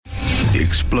The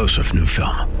explosive new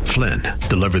film, Flynn,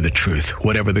 deliver the truth,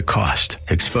 whatever the cost,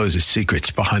 exposes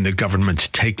secrets behind the government's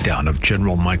takedown of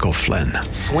General Michael Flynn.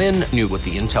 Flynn knew what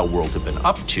the intel world had been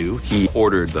up to. He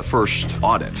ordered the first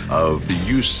audit of the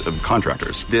use of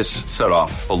contractors. This set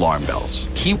off alarm bells.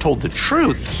 He told the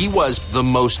truth. He was the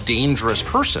most dangerous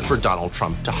person for Donald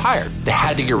Trump to hire. They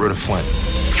had to get rid of Flynn.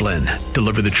 Flynn,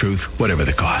 deliver the truth, whatever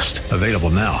the cost. Available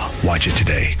now. Watch it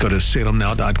today. Go to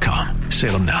salemnow.com.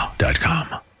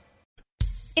 salemnow.com.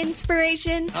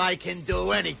 Inspiration. I can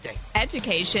do anything.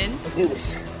 Education. Let's do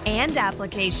this. And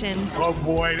application. Oh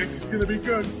boy, this is going to be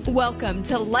good. Welcome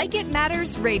to Like It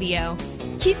Matters Radio.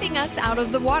 Keeping us out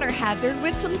of the water hazard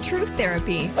with some truth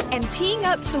therapy and teeing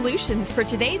up solutions for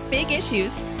today's big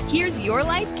issues. Here's your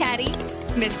life caddy,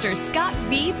 Mr. Scott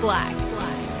V. Black.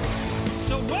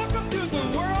 So welcome to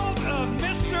the world of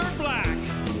Mr. Black.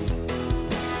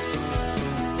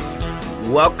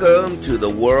 Welcome to the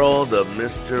world of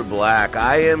Mr. Black.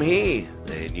 I am he,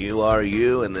 and you are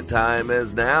you, and the time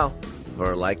is now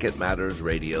for Like It Matters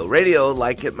Radio. Radio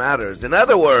like it matters. In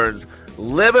other words,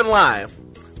 living life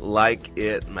like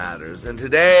it matters. And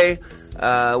today,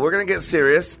 we're going to get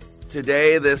serious.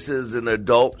 Today, this is an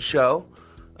adult show.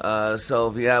 So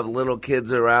if you have little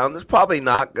kids around, it's probably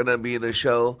not going to be the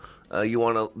show you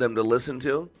want them to listen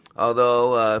to.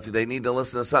 Although, if they need to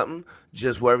listen to something,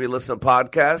 just wherever you listen to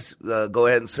podcasts, go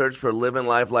ahead and search for Living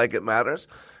Life Like It Matters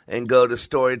and go to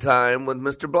Storytime with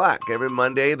Mr. Black. Every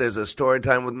Monday, there's a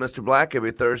Storytime with Mr. Black.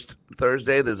 Every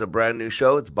Thursday, there's a brand new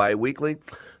show. It's bi-weekly.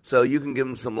 So you can give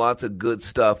them some lots of good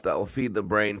stuff that will feed the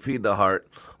brain, feed the heart,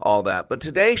 all that. But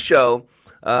today's show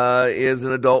is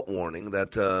an adult warning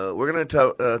that we're going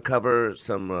to cover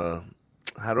some,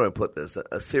 how do I put this,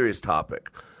 a serious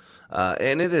topic.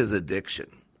 And it is addiction.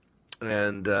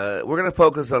 And we're going to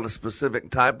focus on a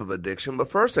specific type of addiction. But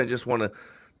first, I just want to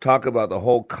talk about the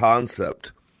whole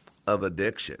concept of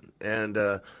addiction. And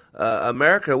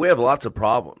America, we have lots of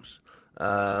problems. In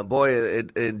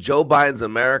Joe Biden's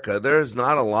America, there's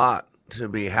not a lot to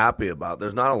be happy about.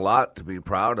 There's not a lot to be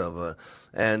proud of.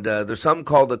 And there's something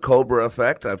called the Cobra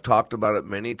effect. I've talked about it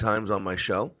many times on my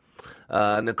show.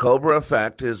 And the Cobra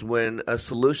effect is when a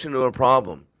solution to a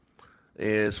problem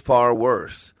is far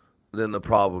worse than the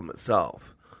problem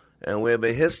itself. And we have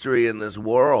a history in this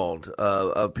world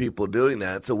of people doing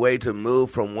that. It's a way to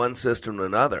move from one system to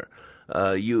another.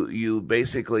 You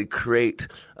basically create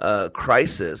a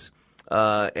crisis,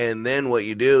 and then what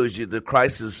you do is the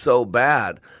crisis is so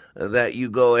bad that you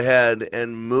go ahead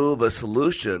and move a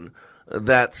solution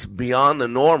that's beyond the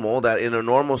normal, that in a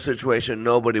normal situation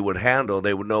nobody would handle.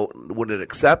 They wouldn't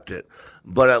accept it.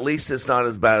 But at least it's not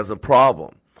as bad as a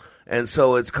problem. And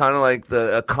so it's kind of like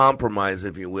a compromise,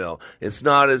 if you will. It's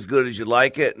not as good as you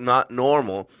like it, not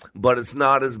normal, but it's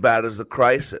not as bad as the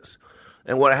crisis.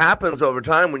 And what happens over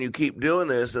time when you keep doing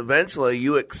this, eventually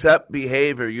you accept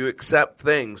behavior, you accept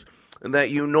things that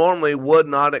you normally would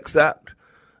not accept.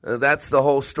 That's the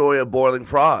whole story of boiling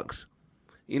frogs.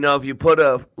 You know, if you put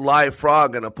a live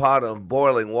frog in a pot of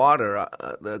boiling water,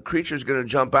 the creature's going to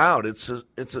jump out. It's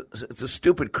a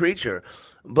stupid creature,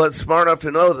 but smart enough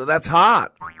to know that that's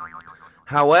hot.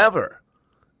 However,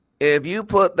 if you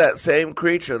put that same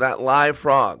creature, that live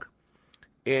frog,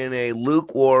 in a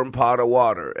lukewarm pot of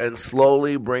water and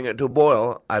slowly bring it to a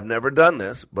boil, I've never done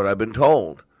this, but I've been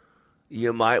told,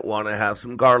 you might want to have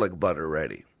some garlic butter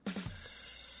ready.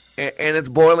 And it's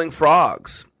boiling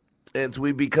frogs.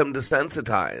 We become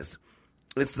desensitized.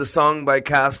 It's the song by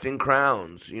Casting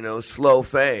Crowns, slow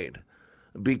fade.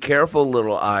 Be careful,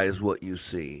 little eyes, what you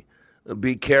see.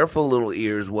 Be careful, little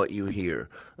ears, what you hear.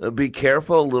 Be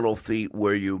careful, little feet,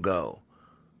 where you go.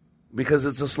 Because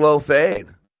it's a slow fade.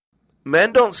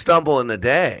 Men don't stumble in a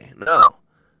day, no.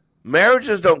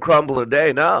 Marriages don't crumble in a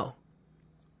day, no.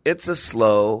 It's a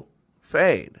slow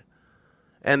fade.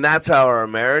 And that's how our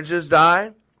marriages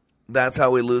die. That's how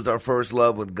we lose our first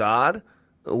love with God.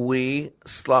 We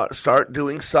start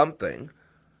doing something,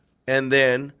 and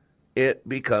then it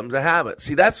becomes a habit.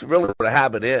 See, that's really what a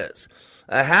habit is.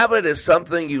 A habit is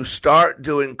something you start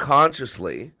doing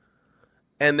consciously,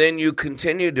 and then you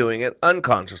continue doing it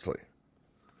unconsciously.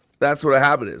 That's what a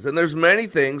habit is. And there's many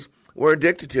things we're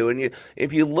addicted to. And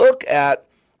if you look at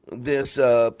this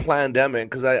pandemic,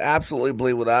 because I absolutely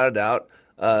believe without a doubt,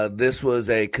 this was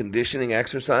a conditioning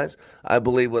exercise. I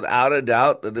believe without a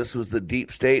doubt that this was the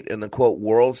deep state and the, quote,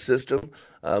 world system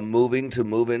move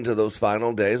into those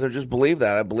final days. I just believe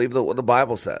that. I believe that what the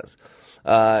Bible says.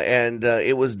 And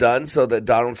it was done so that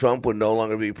Donald Trump would no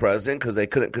longer be president because they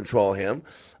couldn't control him.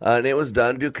 And it was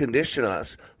done to condition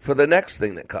us for the next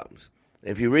thing that comes.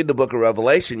 If you read the book of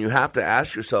Revelation, you have to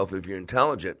ask yourself, if you're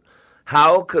intelligent,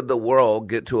 how could the world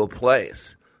get to a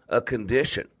place a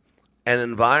condition, an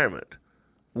environment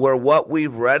where what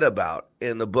we've read about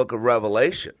in the book of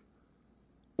Revelation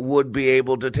would be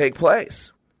able to take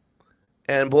place.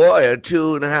 And boy,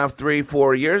 2.5, 3,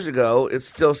 4 years ago, it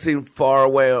still seemed far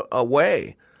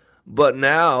away. But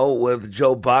now, with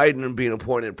Joe Biden being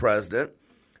appointed president,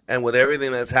 and with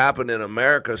everything that's happened in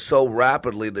America so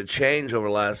rapidly, the change over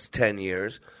the last 10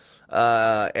 years,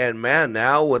 and man,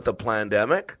 now with the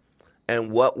pandemic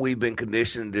and what we've been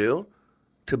conditioned to do,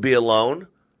 to be alone,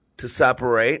 to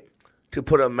separate, to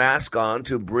put a mask on,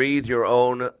 to breathe your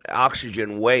own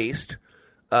oxygen waste,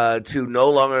 to no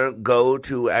longer go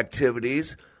to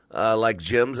activities like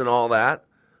gyms and all that,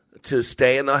 to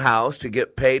stay in the house, to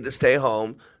get paid to stay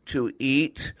home, to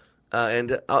eat,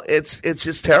 and it's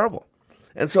just terrible.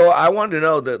 And so I wanted to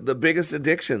know the biggest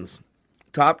addictions,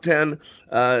 top 10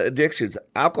 addictions.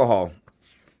 Alcohol.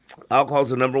 Alcohol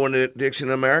is the number one addiction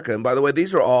in America. And by the way,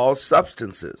 these are all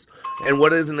substances. And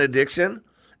what is an addiction?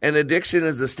 An addiction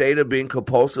is the state of being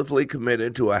compulsively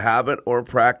committed to a habit or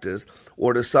practice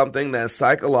or to something that is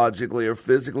psychologically or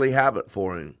physically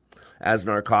habit-forming, as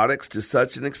narcotics, to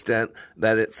such an extent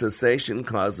that its cessation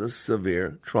causes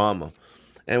severe trauma.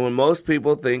 And when most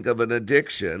people think of an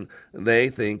addiction, they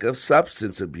think of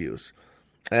substance abuse.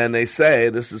 And they say,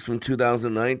 this is from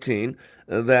 2019,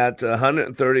 that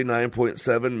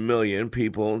 139.7 million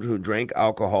people who drank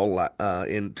alcohol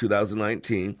in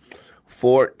 2019,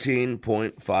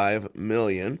 14.5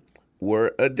 million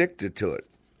were addicted to it.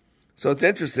 So it's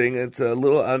interesting. It's a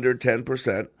little under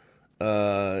 10%.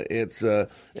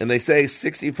 And they say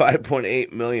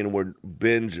 65.8 million were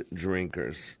binge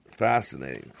drinkers.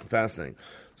 Fascinating.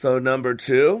 So number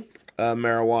 2,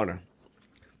 marijuana.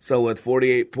 So with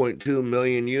 48.2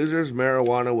 million users,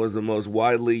 marijuana was the most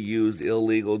widely used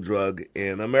illegal drug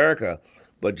in America.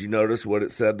 But you notice what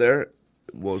it said there?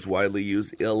 Most widely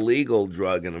used illegal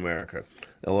drug in America.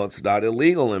 Well, it's not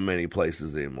illegal in many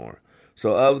places anymore.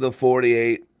 So of the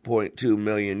 48.2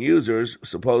 million users,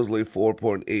 supposedly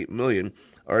 4.8 million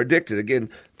are addicted. Again,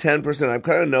 10%. I'm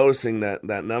kind of noticing that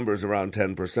number is around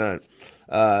 10%.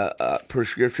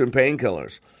 Prescription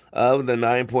painkillers. Of the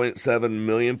 9.7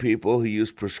 million people who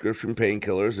used prescription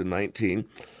painkillers in 19,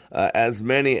 as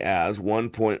many as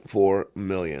 1.4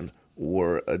 million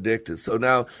were addicted. So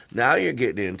now you're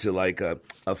getting into like a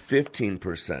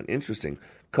 15%. Interesting.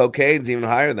 Cocaine's even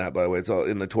higher than that, by the way. It's all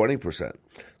in the 20%.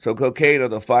 So cocaine,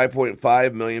 of the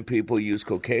 5.5 million people who used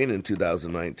cocaine in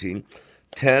 2019,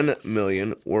 10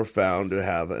 million were found to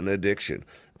have an addiction.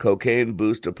 Cocaine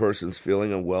boosts a person's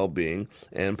feeling of well-being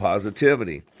and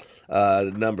positivity.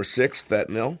 Number 6,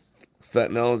 fentanyl.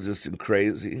 Fentanyl is just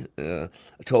crazy. A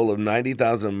total of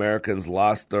 90,000 Americans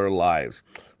lost their lives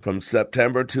from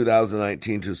September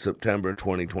 2019 to September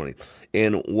 2020.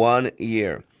 In 1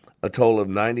 year, a total of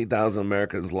 90,000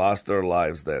 Americans lost their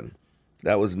lives then.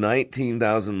 That was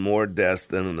 19,000 more deaths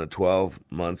than in the 12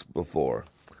 months before.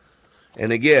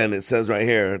 And again, it says right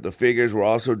here, the figures were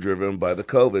also driven by the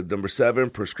COVID. Number 7,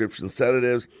 prescription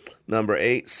sedatives. Number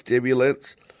 8,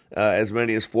 stimulants. As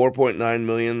many as 4.9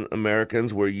 million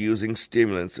Americans were using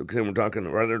stimulants. Okay, we're talking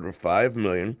right under 5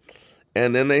 million.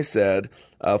 And then they said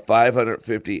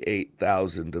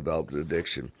 558,000 developed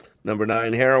addiction. Number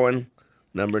 9, heroin.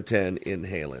 Number 10,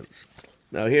 inhalants.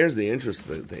 Now, here's the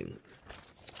interesting thing.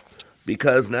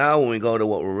 Because now when we go to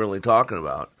what we're really talking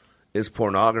about is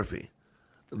pornography,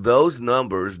 those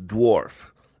numbers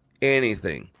dwarf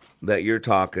anything that you're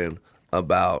talking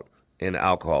about in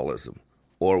alcoholism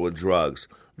or with drugs.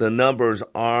 The numbers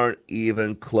aren't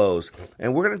even close.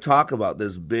 And we're going to talk about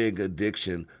this big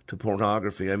addiction to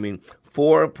pornography. I mean,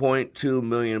 4.2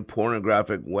 million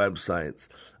pornographic websites,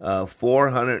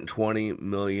 420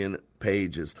 million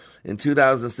pages. In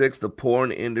 2006, the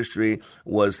porn industry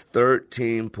was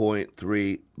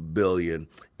 $13.3 billion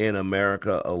in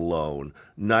America alone,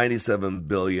 $97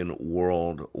 billion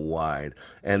worldwide.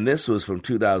 And this was from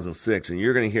 2006. And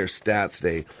you're going to hear stats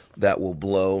today that will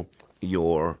blow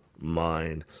your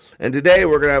mind. And today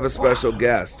we're going to have a special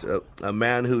guest, a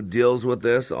man who deals with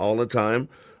this all the time.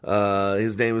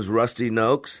 His name is Rusty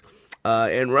Noakes.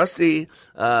 And Rusty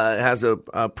has a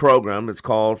program. It's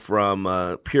called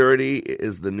From Purity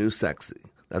is the New Sexy.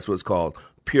 That's what it's called.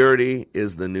 Purity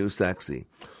is the New Sexy.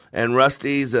 And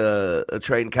Rusty's a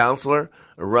trained counselor.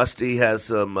 Rusty has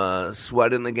some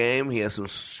sweat in the game. He has some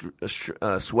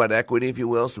sweat equity, if you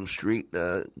will, some street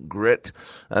grit,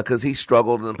 because he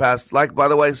struggled in the past. Like, by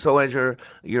the way, so has your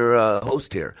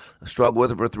host here. Struggled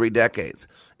with it for 3 decades.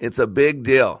 It's a big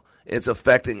deal. It's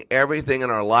affecting everything in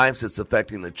our lives. It's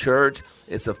affecting the church.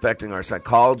 It's affecting our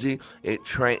psychology. It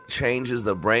changes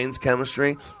the brain's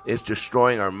chemistry. It's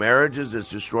destroying our marriages. It's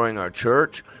destroying our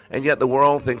church. And yet the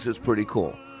world thinks it's pretty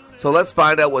cool. So let's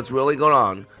find out what's really going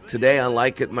on today on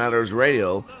Like It Matters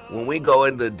Radio when we go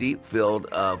into the deep field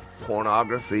of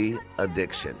pornography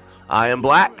addiction. I am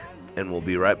Black, and we'll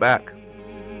be right back.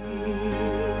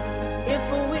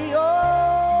 If we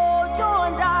all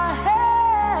joined our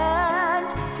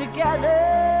hands together,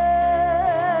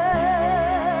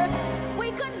 we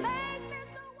could make this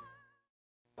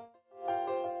a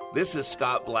world. This is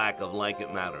Scott Black of Like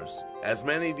It Matters. As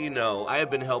many of you know, I have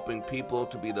been helping people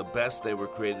to be the best they were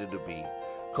created to be.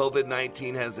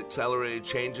 COVID-19 has accelerated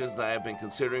changes that I have been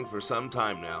considering for some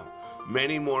time now.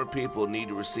 Many more people need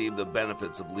to receive the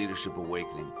benefits of Leadership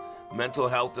Awakening. Mental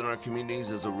health in our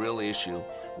communities is a real issue.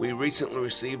 We recently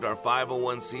received our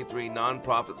 501c3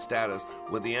 nonprofit status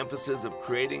with the emphasis of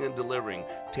creating and delivering,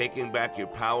 taking back your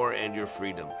power and your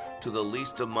freedom to the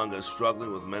least among us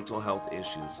struggling with mental health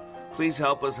issues. Please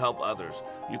help us help others.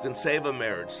 You can save a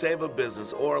marriage, save a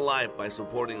business, or a life by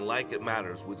supporting Like It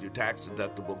Matters with your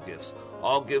tax-deductible gifts.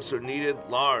 All gifts are needed,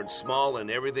 large, small, and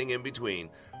everything in between.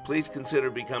 Please consider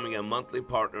becoming a monthly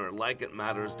partner at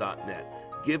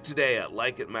likeitmatters.net. Give today at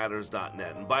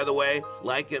likeitmatters.net. And by the way,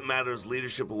 Like It Matters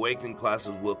Leadership Awakening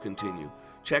classes will continue.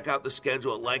 Check out the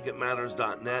schedule at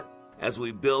likeitmatters.net as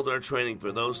we build our training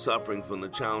for those suffering from the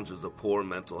challenges of poor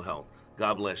mental health.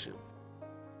 God bless you.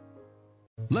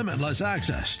 Limitless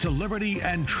access to liberty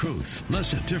and truth.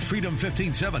 Listen to Freedom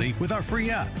 1570 with our free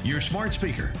app, your smart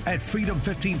speaker, at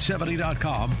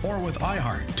freedom1570.com or with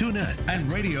iHeart, TuneIn,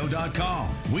 and radio.com.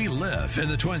 We live in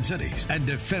the Twin Cities and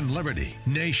defend liberty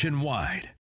nationwide.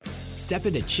 Step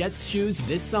into Chet's shoes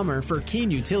this summer for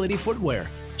Keen Utility footwear.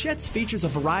 Chet's features a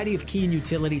variety of Keen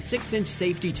Utility 6-inch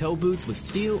safety toe boots with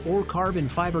steel or carbon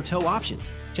fiber toe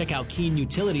options. Check out Keen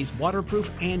Utility's waterproof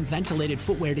and ventilated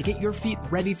footwear to get your feet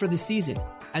ready for the season.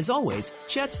 As always,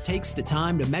 Chet's takes the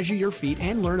time to measure your feet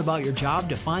and learn about your job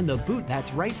to find the boot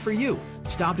that's right for you.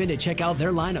 Stop in to check out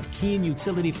their line of Keen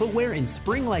Utility footwear in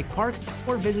Spring Lake Park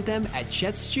or visit them at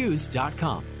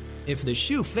chetsshoes.com. If the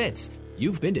shoe fits,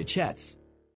 you've been to Chet's.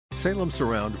 Salem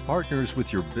Surround partners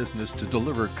with your business to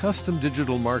deliver custom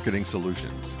digital marketing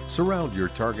solutions. Surround your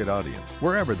target audience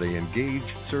wherever they engage,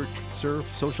 search, surf,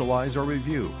 socialize, or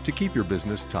review to keep your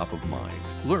business top of mind.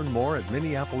 Learn more at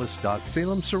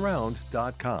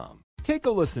minneapolis.salemsurround.com. Take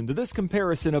a listen to this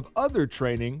comparison of other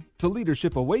training to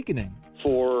Leadership Awakening.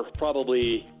 For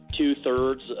probably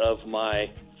 2/3 of my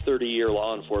 30-year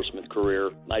law enforcement career,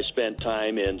 I spent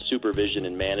time in supervision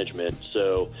and management,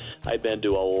 so I've been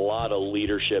to a lot of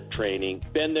leadership training.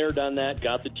 Been there, done that,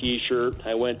 got the T-shirt.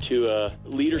 I went to a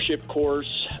leadership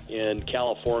course in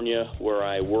California where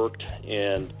I worked,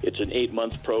 and it's an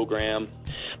 8-month program.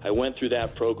 I went through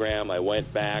that program. I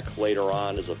went back later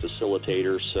on as a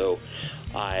facilitator, so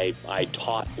I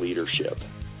taught leadership.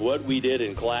 What we did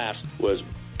in class was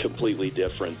completely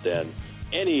different than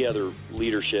any other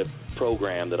leadership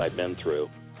program that I've been through.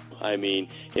 I mean,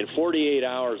 in 48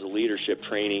 hours of leadership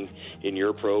training in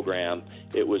your program,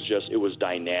 it was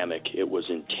dynamic. It was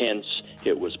intense.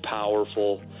 It was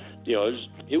powerful. You know,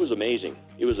 it was amazing.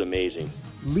 It was amazing.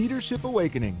 Leadership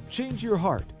Awakening. Change your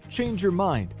heart. Change your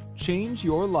mind. Change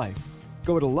your life.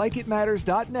 Go to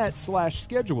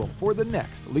likeitmatters.net/schedule for the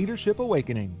next Leadership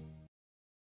Awakening.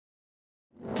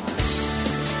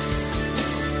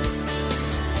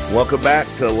 Welcome back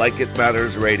to Like It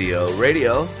Matters Radio.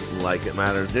 Radio, like it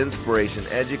matters, inspiration,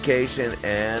 education,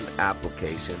 and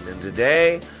application. And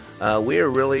today, we are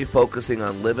really focusing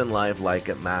on living life like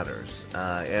it matters.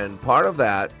 And part of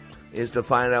that is to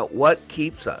find out what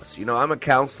keeps us. You know, I'm a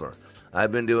counselor.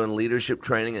 I've been doing leadership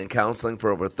training and counseling for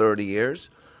over 30 years.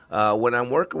 When I'm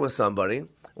working with somebody,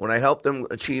 when I help them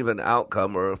achieve an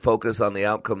outcome or focus on the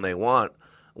outcome they want,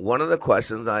 one of the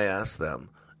questions I ask them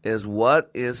is, what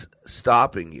is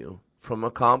stopping you from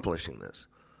accomplishing this?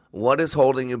 What is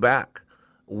holding you back?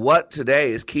 What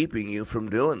today is keeping you from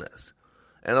doing this?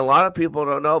 And a lot of people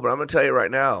don't know, but I'm going to tell you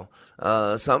right now,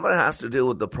 some of it has to do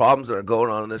with the problems that are going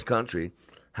on in this country,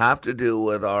 have to do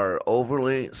with our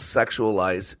overly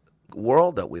sexualized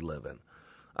world that we live in.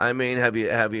 I mean, have you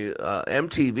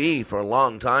MTV for a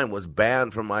long time was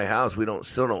banned from my house.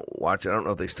 Still don't watch it. I don't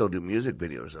know if they still do music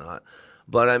videos or not.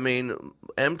 But, I mean,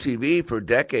 MTV for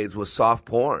decades was soft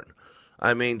porn.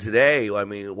 I mean, today,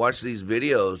 watch these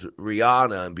videos,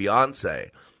 Rihanna and Beyonce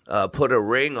put a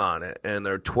ring on it, and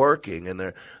they're twerking, and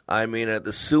at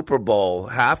the Super Bowl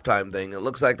halftime thing, it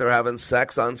looks like they're having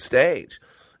sex on stage.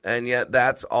 And yet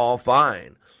that's all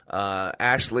fine.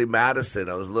 Ashley Madison,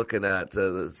 I was looking at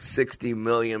the 60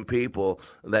 million people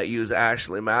that use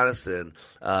Ashley Madison,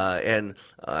 and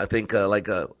I think like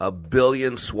a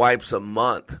billion swipes a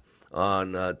month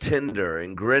on Tinder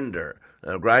and Grindr,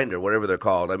 whatever they're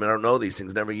called. I mean, I don't know these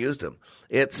things, never used them.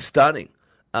 It's stunning.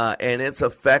 and it's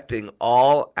affecting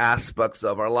all aspects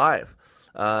of our life.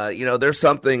 There's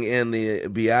something in the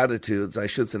Beatitudes, I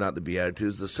should say not the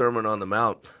Beatitudes, the Sermon on the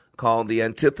Mount, called the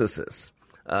antithesis.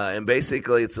 And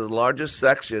basically, it's the largest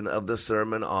section of the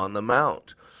Sermon on the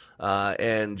Mount.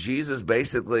 And Jesus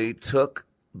basically took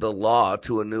the law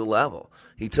to a new level.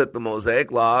 He took the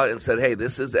Mosaic law and said, hey,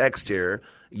 this is exterior.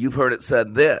 You've heard it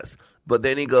said this. But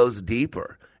then he goes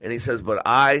deeper, and he says, but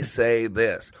I say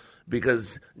this.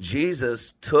 Because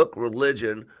Jesus took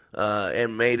religion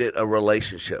and made it a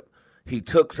relationship. He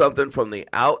took something from the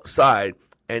outside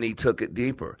and he took it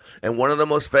deeper. And one of the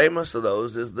most famous of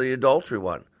those is the adultery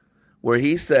one, where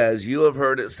he says, you have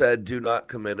heard it said, do not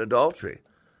commit adultery.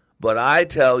 But I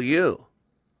tell you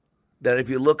that if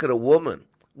you look at a woman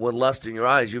with lust in your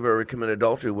eyes, you've already committed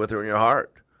adultery with her in your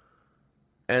heart.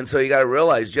 And so you got to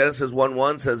realize Genesis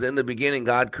 1:1 says, in the beginning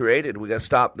God created. We got to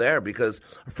stop there because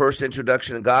our first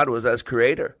introduction to God was as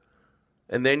creator.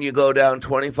 And then you go down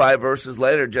 25 verses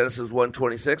later, Genesis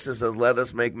 1:26, it says, let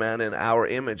us make man in our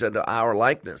image, unto our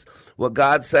likeness. What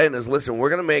God's saying is, listen, we're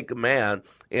going to make man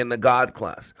in the God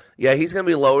class. Yeah, he's going to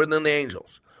be lower than the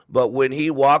angels. But when he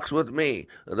walks with me,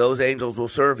 those angels will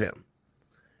serve him.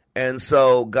 And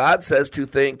so God says to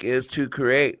think is to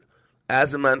create.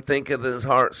 As a man thinketh in his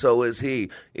heart, so is he.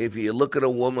 If you look at a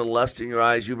woman, lust in your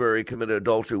eyes, you've already committed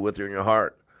adultery with her in your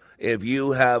heart. If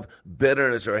you have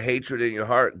bitterness or hatred in your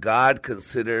heart, God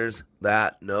considers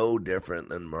that no different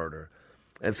than murder.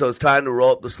 And so it's time to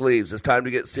roll up the sleeves. It's time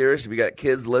to get serious. If you got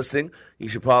kids listening, you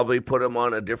should probably put them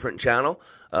on a different channel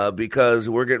because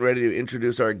we're getting ready to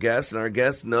introduce our guest, and our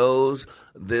guest knows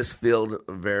this field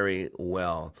very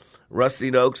well.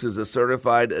 Rusty Noakes is a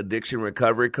certified addiction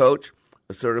recovery coach,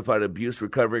 a certified abuse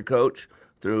recovery coach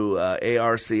through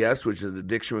ARCS, which is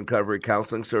Addiction Recovery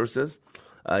Counseling Services.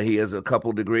 He has a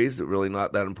couple degrees, really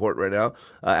not that important right now.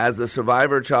 As a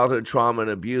survivor of childhood trauma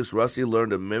and abuse, Rusty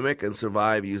learned to mimic and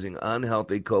survive using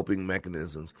unhealthy coping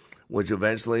mechanisms, which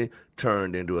eventually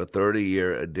turned into a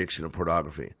 30-year addiction of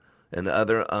pornography and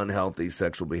other unhealthy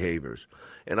sexual behaviors.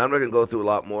 And I'm not going to go through a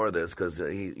lot more of this because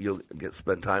you'll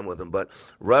spend time with him. But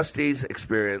Rusty's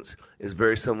experience is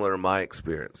very similar to my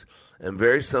experience and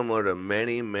very similar to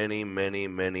many, many, many,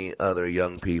 many other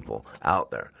young people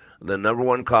out there. The number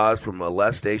one cause for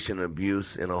molestation and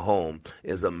abuse in a home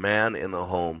is a man in a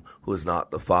home who is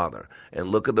not the father. And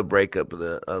look at the breakup of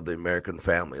the American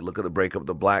family. Look at the breakup of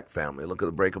the black family. Look at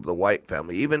the breakup of the white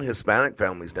family. Even Hispanic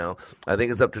families now, I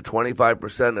think it's up to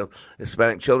 25% of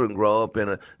Hispanic children grow up in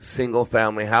a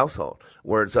single-family household,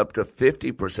 where it's up to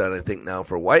 50%, I think, now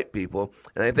for white people.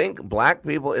 And I think black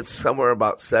people, it's somewhere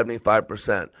about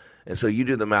 75%. And so you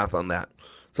do the math on that.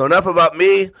 So enough about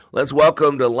me. Let's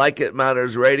welcome to Like It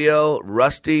Matters Radio,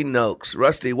 Rusty Noakes.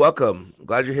 Rusty, welcome.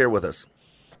 Glad you're here with us.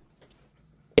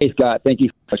 Hey, Scott. Thank you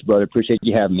so much, brother. Appreciate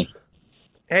you having me.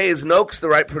 Hey, is Noakes the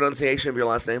right pronunciation of your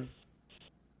last name?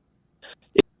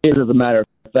 It is, as a matter of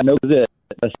fact. I know this.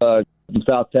 That's from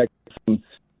South Texas.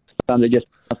 Sometimes they just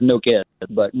Noakes,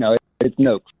 but no, it's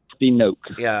Noakes. Steve Noakes.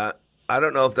 Yeah. I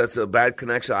don't know if that's a bad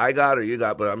connection I got or you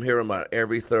got, but I'm hearing about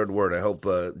every third word. I hope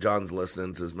John's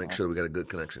listening to make sure we got a good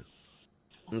connection.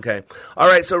 Okay. All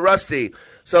right. So, Rusty,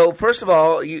 first of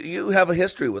all, you have a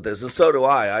history with this, and so do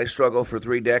I. I struggled for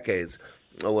 3 decades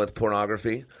with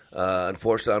pornography.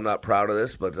 Unfortunately, I'm not proud of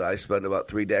this, but I spent about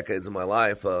 3 decades of my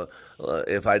life.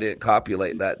 If I didn't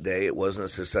copulate that day, it wasn't a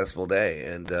successful day.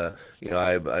 And,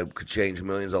 I could change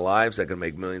millions of lives. I could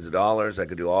make millions of dollars. I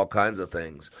could do all kinds of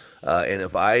things. And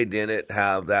if I didn't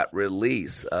have that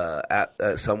release at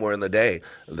somewhere in the day,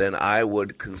 then I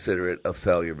would consider it a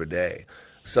failure of a day.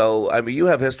 So, I mean, you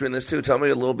have history in this too. Tell me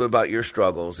a little bit about your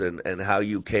struggles and how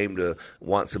you came to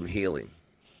want some healing.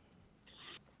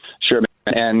 Sure, man.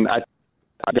 And I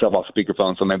got off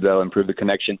speakerphone, so maybe that'll improve the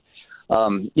connection.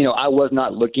 I was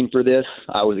not looking for this.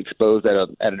 I was exposed at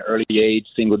an early age,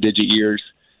 single-digit years,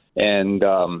 and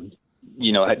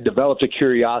had developed a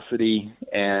curiosity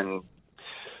and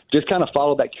just kind of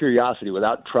followed that curiosity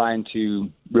without trying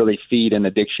to really feed an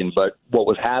addiction. But what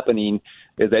was happening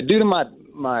is that due to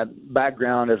my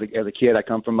background as a kid, I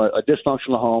come from a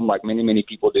dysfunctional home, like many, many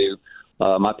people do.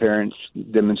 My parents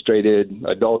demonstrated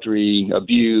adultery,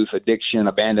 abuse, addiction,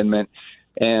 abandonment,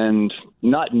 and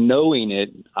not knowing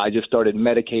it, I just started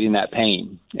medicating that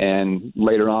pain. And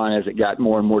later on, as it got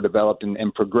more and more developed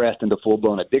and progressed into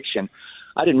full-blown addiction,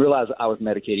 I didn't realize I was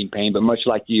medicating pain, but much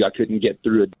like you, I couldn't get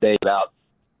through a day without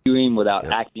doing, without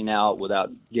acting out,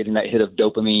 without getting that hit of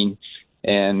dopamine.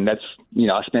 And that's,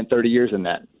 I spent 30 years in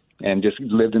that and just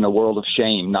lived in a world of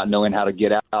shame, not knowing how to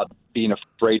get out, being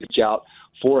afraid to reach out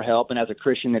for help. And as a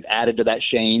Christian, it added to that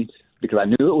shame because I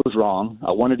knew it was wrong.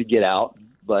 I wanted to get out,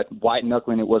 but white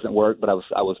knuckling it wasn't work. But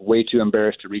I was way too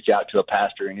embarrassed to reach out to a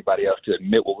pastor or anybody else to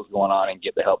admit what was going on and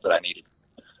get the help that I needed.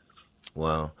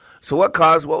 Wow. So what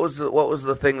was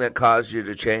the thing that caused you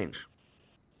to change?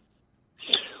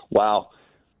 Wow.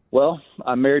 Well,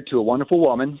 I'm married to a wonderful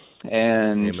woman,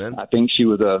 and Amen. I think she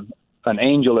was an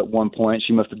angel at one point.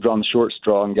 She must have drawn the short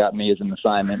straw and got me as an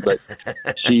assignment, but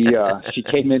she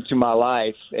came into my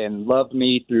life and loved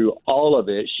me through all of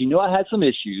it. She knew I had some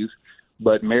issues,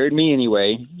 but married me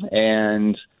anyway.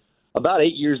 And about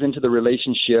 8 years into the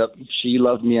relationship, she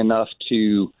loved me enough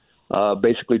to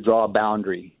basically draw a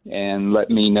boundary and let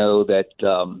me know that,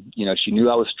 she knew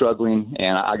I was struggling,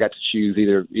 and I got to choose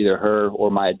either her or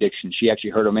my addiction. She actually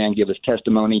heard a man give his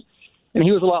testimony, and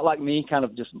he was a lot like me, kind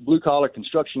of just blue-collar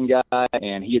construction guy,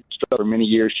 and he had struggled for many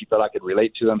years. She felt I could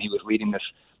relate to him. He was leading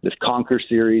this Conquer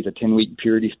series, a 10-week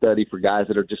purity study for guys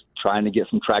that are just trying to get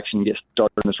some traction, get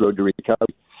started on this road to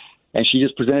recovery. And she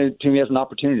just presented it to me as an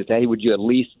opportunity to say, hey, would you at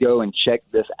least go and check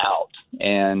this out?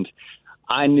 And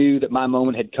I knew that my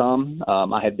moment had come.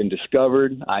 I had been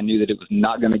discovered. I knew that it was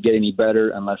not going to get any better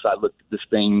unless I looked at this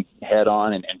thing head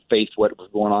on and faced what was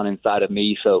going on inside of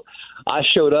me. So I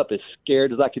showed up as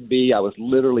scared as I could be. I was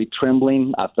literally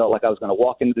trembling. I felt like I was going to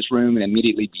walk into this room and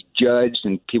immediately be judged,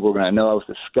 and people were going to know I was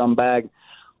a scumbag.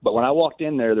 But when I walked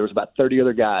in there was about 30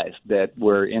 other guys that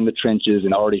were in the trenches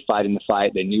and already fighting the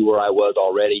fight. They knew where I was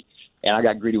already. And I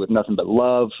got greeted with nothing but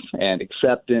love and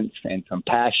acceptance and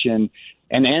compassion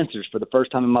and answers for the first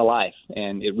time in my life.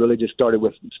 And it really just started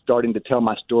with starting to tell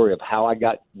my story of how I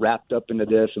got wrapped up into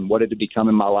this and what it had become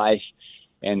in my life.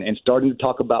 And starting to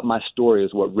talk about my story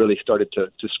is what really started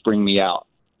to spring me out.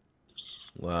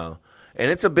 Wow. And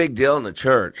it's a big deal in the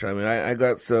church. I mean, I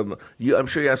got some, I'm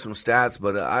sure you have some stats,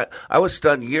 but I was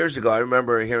stunned years ago. I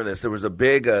remember hearing this. There was a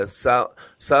big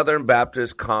Southern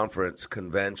Baptist Conference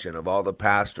convention of all the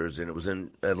pastors, and it was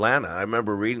in Atlanta. I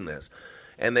remember reading this.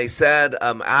 And they said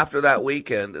after that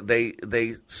weekend,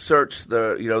 they searched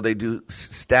they do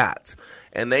stats.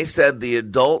 And they said the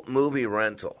adult movie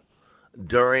rental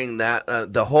during that,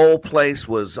 the whole place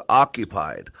was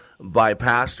occupied by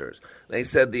pastors. They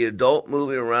said the adult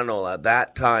movie rental at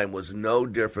that time was no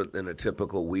different than a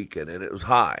typical weekend, and it was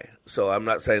high. So I'm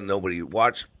not saying nobody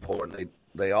watched porn.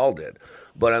 They all did.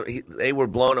 But they were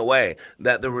blown away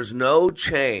that there was no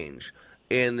change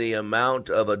in the amount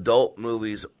of adult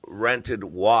movies rented,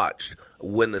 watched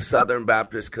when the Southern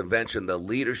Baptist Convention, the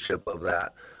leadership of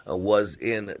that, was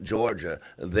in Georgia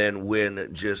than when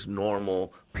just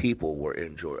normal people were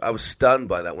in Georgia. I was stunned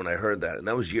by that when I heard that, and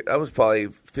that was probably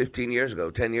 10 years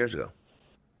ago.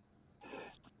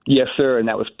 Yes, sir, and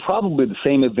that was probably the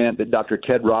same event that Dr.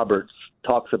 Ted Roberts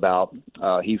talks about.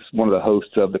 He's one of the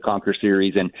hosts of the Conquer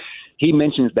series, and he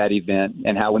mentions that event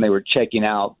and how when they were checking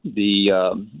out, the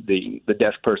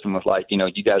desk person was like,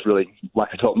 you guys really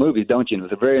like adult movies, don't you? And it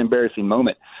was a very embarrassing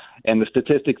moment. And the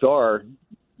statistics are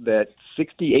that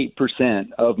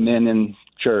 68% of men in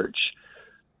church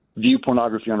view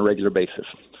pornography on a regular basis.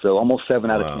 So almost 7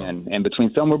 out of 10. And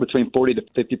somewhere between 40 to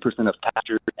 50% of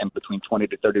pastors and between 20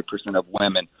 to 30% of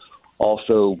women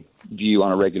also view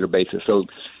on a regular basis. So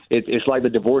it's like the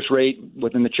divorce rate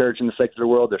within the church and the secular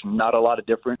world. There's not a lot of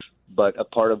difference, but a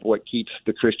part of what keeps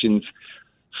the Christians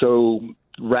so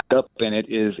wrapped up in it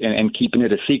is, and keeping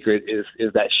it a secret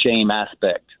is that shame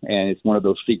aspect. And it's one of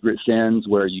those secret sins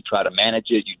where you try to manage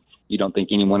it. You don't think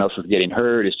anyone else is getting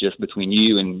hurt. It's just between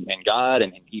you and God,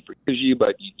 and he forgives you,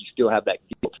 but you still have that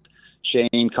guilt,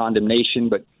 shame, condemnation.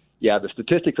 But yeah, the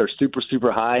statistics are super,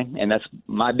 super high, and that's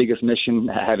my biggest mission,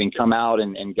 having come out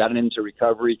and gotten into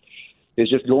recovery, is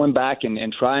just going back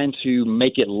and trying to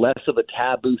make it less of a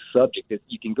taboo subject.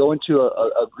 You can go into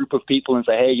a group of people and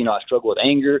say, hey, I struggle with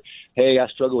anger. Hey, I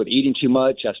struggle with eating too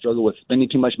much. I struggle with spending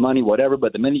too much money, whatever.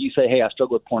 But the minute you say, hey, I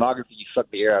struggle with pornography, you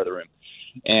suck the air out of the room.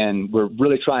 And we're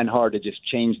really trying hard to just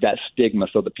change that stigma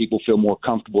so that people feel more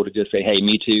comfortable to just say, hey,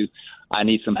 me too, I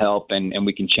need some help, and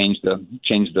we can change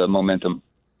the momentum.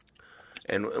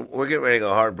 And we're getting ready to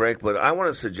go hard break, but I want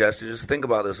to suggest to just think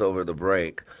about this over the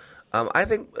break. I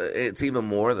think it's even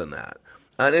more than that.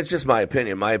 And it's just my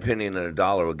opinion. My opinion that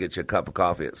 $1 will get you a cup of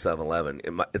coffee at 7-Eleven.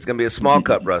 It's going to be a small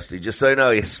cup, Rusty, just so you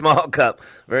know. A small cup,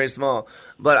 very small.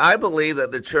 But I believe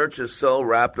that the church is so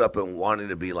wrapped up in wanting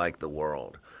to be like the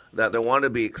world, that they want to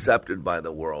be accepted by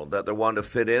the world, that they want to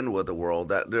fit in with the world.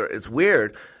 That it's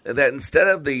weird that instead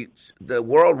of the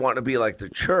world wanting to be like the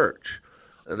church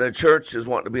is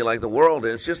wanting to be like the world.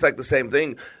 And it's just like the same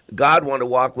thing. God wanted to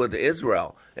walk with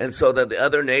Israel, and so that the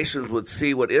other nations would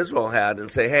see what Israel had and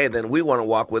say, hey, then we want to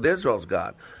walk with Israel's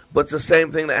God. But it's the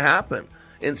same thing that happened.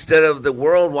 Instead of the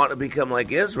world wanting to become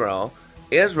like Israel,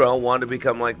 Israel wanted to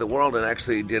become like the world and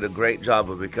actually did a great job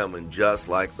of becoming just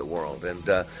like the world.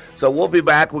 And so we'll be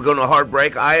back. We're going to a hard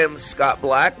break. I am Scott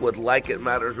Black with Like It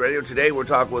Matters Radio. Today we're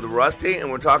talking with Rusty, and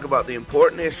we're talking about the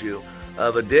important issue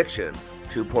of addiction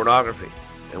to pornography.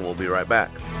 And we'll be right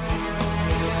back.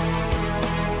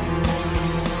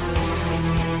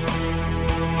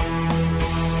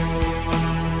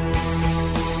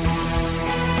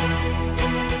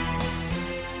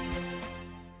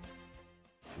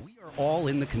 All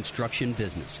in the construction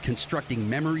business, constructing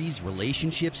memories,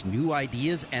 relationships, new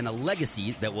ideas, and a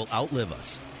legacy that will outlive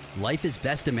us. Life is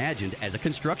best imagined as a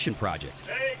construction project.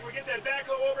 Hey, can we get that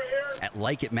backhoe over here? At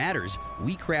Like It Matters,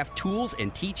 we craft tools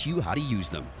and teach you how to use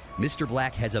them. Mr.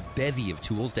 Black has a bevy of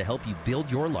tools to help you build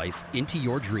your life into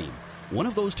your dream. One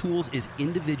of those tools is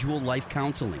individual life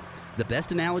counseling. The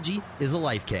best analogy is a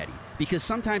life caddy, because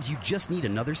sometimes you just need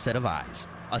another set of eyes.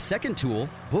 A second tool,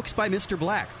 Books by Mr.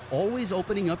 Black, always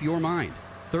opening up your mind.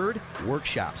 Third,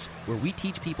 workshops, where we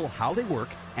teach people how they work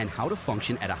and how to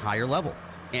function at a higher level.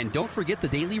 And don't forget the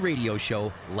daily radio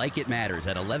show, Like It Matters,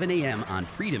 at 11 a.m. on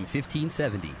Freedom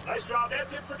 1570. Nice job.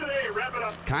 That's it for today. Wrap it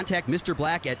up. Contact Mr.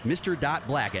 Black at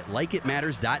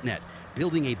mr.black@likeitmatters.net.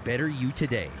 Building a better you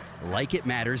today.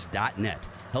 Likeitmatters.net.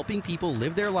 Helping people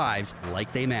live their lives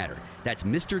like they matter. That's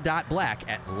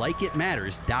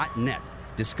mr.black@likeitmatters.net.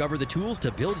 Discover the tools to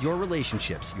build your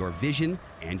relationships, your vision,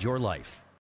 and your life.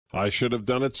 I should have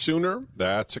done it sooner.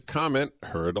 That's a comment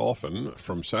heard often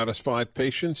from satisfied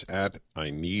patients at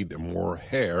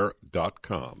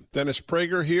IneedMoreHair.com. Dennis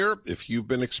Prager here. If you've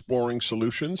been exploring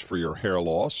solutions for your hair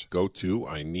loss, go to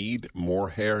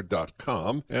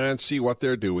IneedMoreHair.com and see what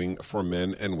they're doing for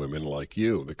men and women like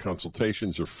you. The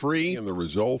consultations are free and the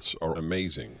results are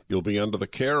amazing. You'll be under the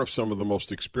care of some of the most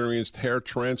experienced hair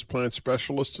transplant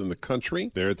specialists in the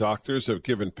country. Their doctors have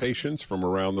given patients from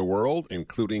around the world,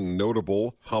 including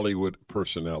notable Hollywood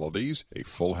personalities, a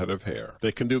full head of hair.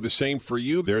 They can do the same for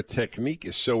you. Their technique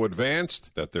is so advanced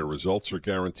that their results are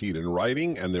guaranteed in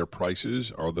writing and their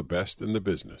prices are the best in the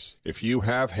business. If you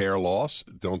have hair loss,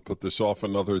 don't put this off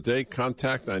another day.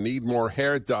 Contact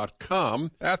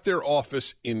IneedMoreHair.com at their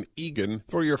office in Eagan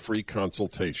for your free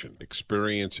consultation.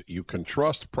 Experience you can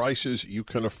trust, prices you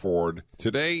can afford.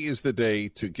 Today is the day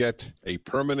to get a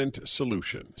permanent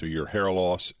solution to your hair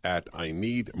loss at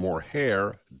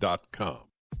IneedMoreHair.com.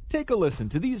 Take a listen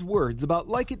to these words about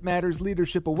Like It Matters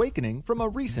Leadership Awakening from a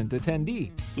recent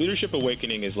attendee. Leadership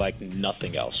Awakening is like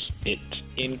nothing else. It's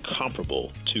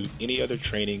incomparable to any other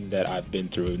training that I've been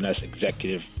through, and that's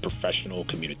executive, professional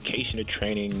communication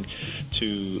training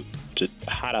to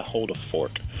how to hold a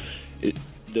fork.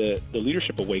 The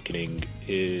Leadership Awakening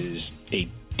is a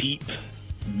deep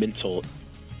mental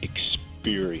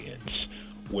experience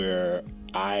where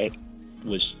I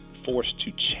was forced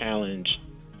to challenge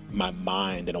my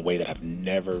mind in a way that I've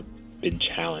never been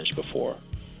challenged before,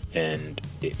 and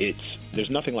there's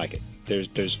nothing like it.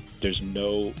 There's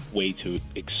no way to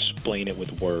explain it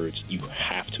with words. You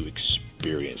have to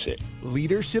experience it.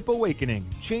 Leadership Awakening.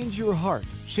 Change your heart,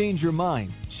 change your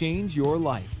mind, change your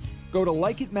life. Go to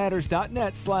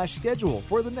likeitmatters.net/schedule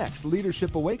for the next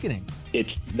Leadership Awakening.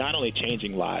 It's not only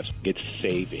changing lives, it's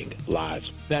saving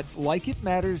lives. That's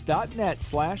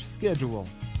likeitmatters.net/schedule.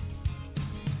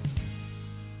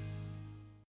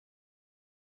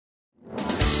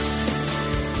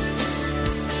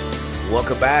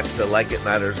 Welcome back to Like It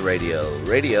Matters Radio.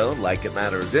 Radio, like it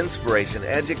matters, inspiration,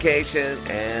 education,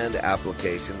 and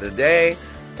application. Today,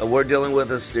 we're dealing with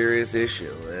a serious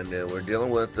issue, and we're dealing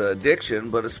with addiction,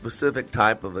 but a specific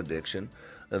type of addiction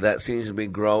that seems to be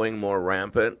growing more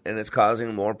rampant, and it's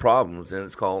causing more problems, and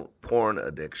it's called porn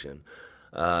addiction.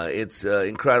 It's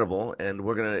incredible, and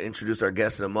we're going to introduce our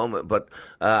guest in a moment, but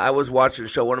I was watching a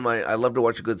show. I love to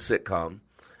watch a good sitcom.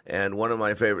 And one of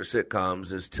my favorite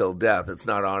sitcoms is Till Death. It's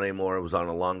not on anymore. It was on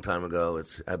a long time ago.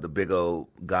 It's had the big old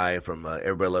guy from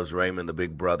Everybody Loves Raymond, the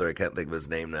big brother. I can't think of his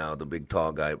name now. The big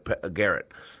tall guy,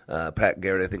 Garrett. Pat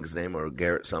Garrett, I think his name, or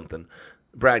Garrett something.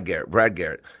 Brad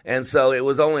Garrett. And so it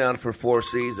was only on for 4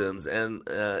 seasons. And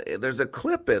there's a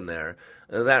clip in there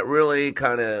that really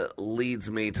kind of leads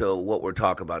me to what we're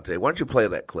talking about today. Why don't you play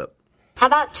that clip? How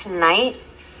about tonight,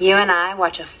 you and I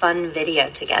watch a fun video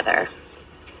together?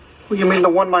 Well, you mean the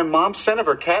one my mom sent of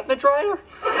her cat in the dryer?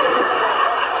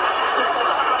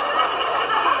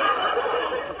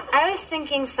 I was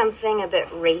thinking something a bit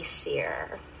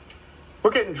racier.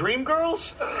 We're getting dream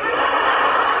girls?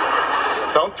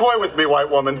 Don't toy with me, white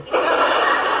woman.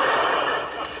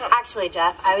 Actually,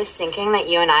 Jeff, I was thinking that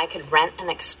you and I could rent an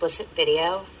explicit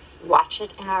video, watch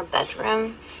it in our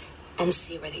bedroom, and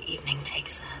see where the evening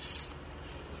takes us.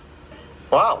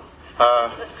 Wow.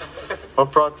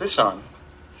 What brought this on?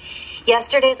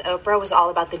 Yesterday's Oprah was all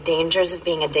about the dangers of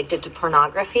being addicted to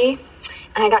pornography.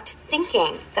 And I got to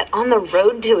thinking that on the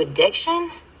road to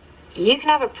addiction, you can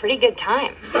have a pretty good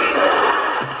time.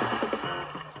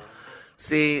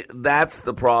 See, that's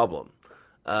the problem.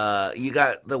 You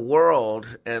got the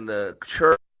world and the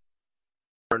church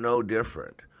are no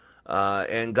different.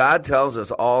 And God tells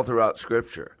us all throughout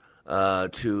Scripture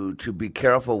to be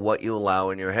careful what you allow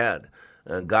in your head.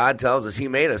 God tells us He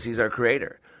made us. He's our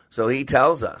creator. So He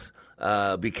tells us,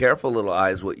 be careful, little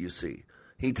eyes, what you see.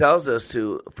 He tells us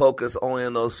to focus only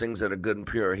on those things that are good and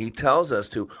pure. He tells us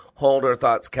to hold our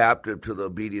thoughts captive to the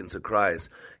obedience of Christ.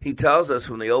 He tells us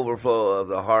from the overflow of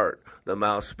the heart, the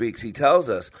mouth speaks. He tells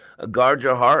us, guard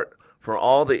your heart, for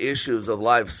all the issues of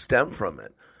life stem from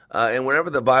it. And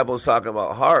whenever the Bible is talking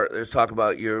about heart, there's talking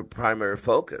about your primary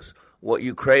focus, what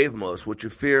you crave most, what you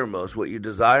fear most, what you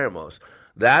desire most.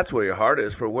 That's where your heart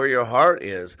is. For where your heart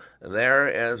is, there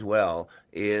as well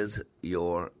is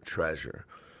your treasure.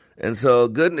 And so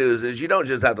good news is you don't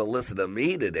just have to listen to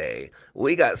me today.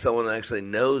 We got someone that actually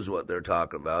knows what they're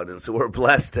talking about. And so we're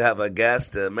blessed to have a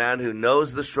guest, a man who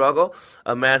knows the struggle,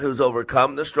 a man who's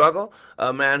overcome the struggle,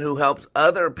 a man who helps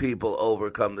other people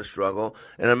overcome the struggle,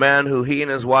 and a man who he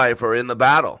and his wife are in the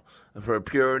battle for a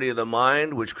purity of the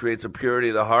mind, which creates a purity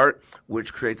of the heart,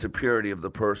 which creates a purity of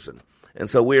the person. And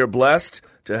so we are blessed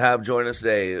to have join us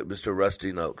today Mr.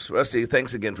 Rusty Noakes. Rusty,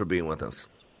 thanks again for being with us.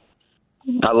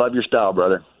 I love your style,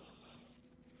 brother.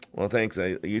 Well, thanks.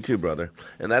 You too, brother.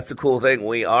 And that's the cool thing.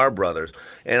 We are brothers.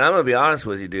 And I'm going to be honest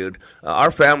with you, dude.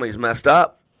 Our family's messed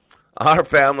up. Our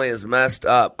family is messed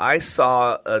up. I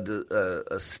saw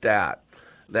a stat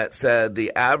that said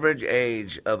the average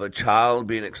age of a child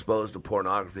being exposed to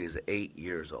pornography is 8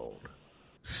 years old.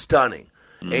 Stunning.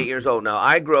 8 years old. Now,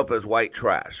 I grew up as white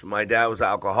trash. My dad was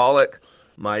alcoholic.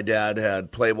 My dad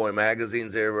had Playboy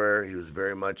magazines everywhere. He was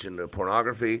very much into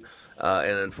pornography.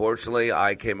 And unfortunately,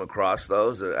 I came across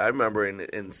those. I remember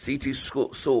in C.T.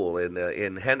 Sewell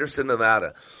in Henderson,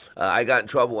 Nevada, I got in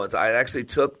trouble once. I actually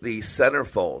took the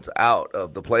centerfolds out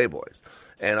of the Playboys.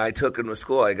 And I took them to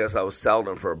school. I guess I was selling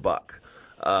them for $1.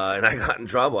 And I got in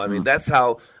trouble. I mean, that's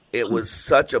how it was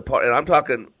such a part. And I'm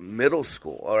talking middle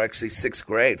school, or actually 6th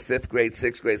grade, 5th grade,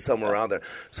 6th grade, somewhere around there.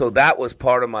 So that was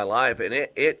part of my life. And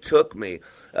it took me,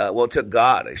 it took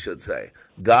God, I should say,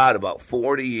 God about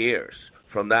 40 years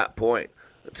from that point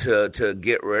to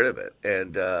get rid of it.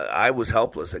 And I was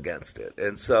helpless against it.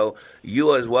 And so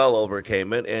you as well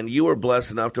overcame it. And you were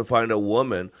blessed enough to find a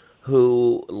woman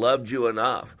who loved you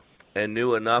enough and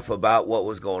knew enough about what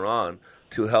was going on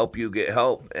to help you get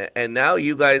help. And now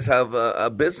you guys have a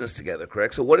business together,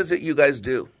 correct? So what is it you guys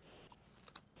do?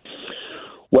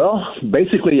 Well,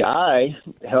 basically I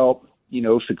help,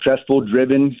 successful,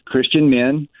 driven Christian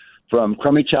men from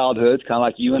crummy childhoods, kind of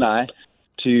like you and I,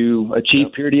 to achieve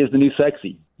purity as the new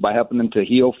sexy by helping them to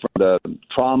heal from the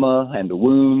trauma and the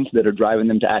wounds that are driving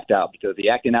them to act out, because the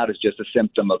acting out is just a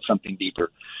symptom of something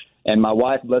deeper. And my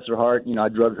wife, bless her heart, I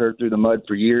drug her through the mud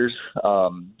for years.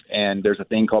 And there's a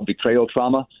thing called betrayal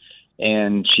trauma.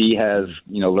 And she has,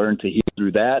 learned to heal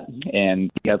through that.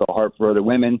 And she has a heart for other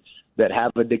women that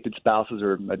have addicted spouses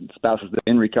or spouses that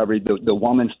are in recovery. The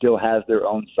woman still has their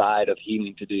own side of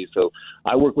healing to do. So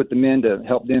I work with the men to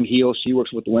help them heal. She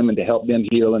works with the women to help them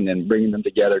heal, and then bringing them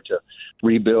together to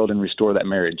rebuild and restore that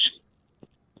marriage.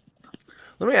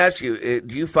 Let me ask you,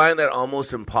 do you find that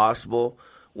almost impossible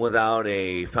without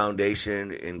a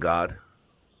foundation in God?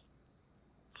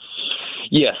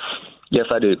 Yes,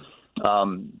 I do.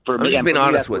 I'm just being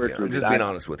honest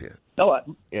with you. No,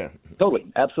 yeah, totally,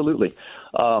 absolutely.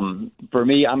 For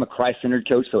me, I'm a Christ-centered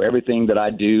coach, so everything that I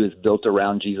do is built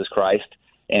around Jesus Christ.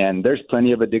 And there's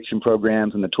plenty of addiction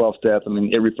programs in the 12 steps. I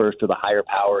mean, it refers to the higher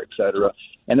power, et cetera.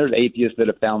 And there's atheists that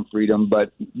have found freedom.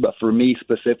 But for me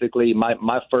specifically,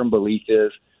 my firm belief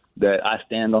is that I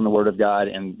stand on the Word of God,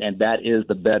 and that is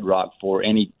the bedrock for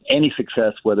any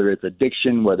success, whether it's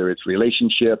addiction, whether it's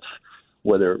relationships,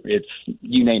 whether it's,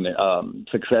 you name it,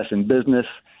 success in business.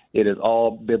 It is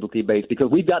all biblically based,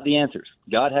 because we've got the answers.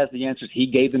 God has the answers. He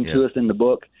gave them to us in the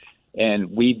book,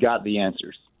 and we've got the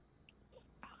answers.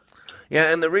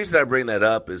 Yeah, and the reason I bring that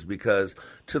up is because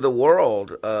to the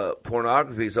world,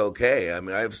 pornography is okay. I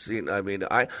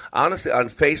honestly, on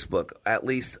Facebook, at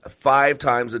least 5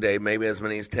 times a day, maybe as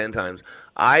many as 10 times,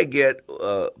 I get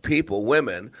people,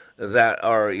 women, that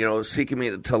are, seeking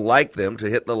me to like them, to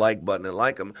hit the like button and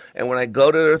like them. And when I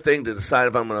go to their thing to decide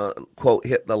if I'm going to, quote,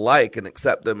 hit the like and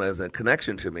accept them as a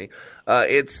connection to me,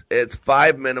 it's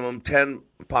 5 minimum, 10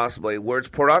 possibly words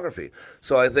pornography.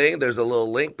 So I think there's a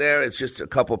little link there. It's just a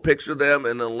couple pictures of them,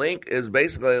 and the link is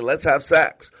basically, let's have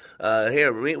sex.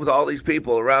 here, meet with all these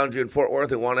people around you in Fort Worth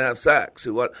who want to have sex.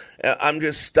 I'm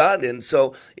just stunned. And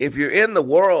so if you're in the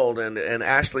world and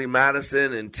Ashley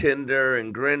Madison and Tinder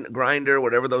and Grindr,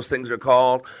 whatever those things are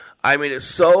called, I mean, it's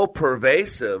so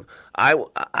pervasive. I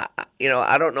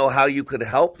don't know how you could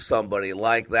help somebody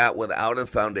like that without a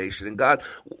foundation in God.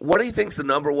 What do you think is the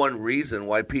number one reason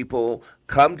why people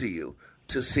come to you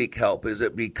to seek help? Is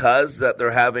it because that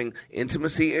they're having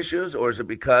intimacy issues, or is it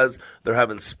because they're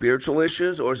having spiritual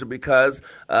issues, or is it because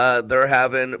they're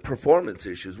having performance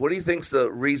issues? What do you think is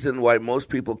the reason why most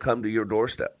people come to your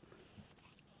doorstep?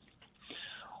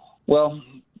 Well,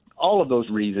 all of those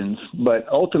reasons, but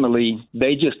ultimately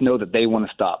they just know that they want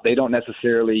to stop. They don't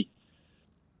necessarily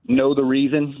know the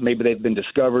reason. Maybe they've been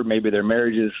discovered. Maybe their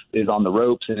marriage is on the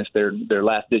ropes and it's their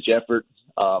last-ditch effort.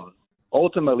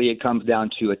 Ultimately, it comes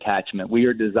down to attachment. We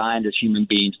are designed as human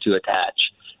beings to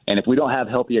attach. And if we don't have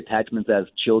healthy attachments as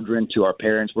children to our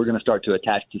parents, we're going to start to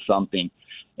attach to something.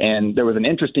 And there was an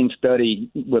interesting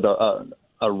study with a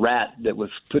rat that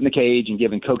was put in a cage and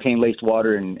given cocaine-laced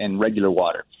water and regular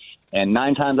water. And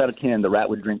 9 times out of 10, the rat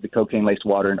would drink the cocaine-laced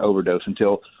water and overdose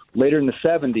until later in the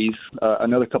 70s,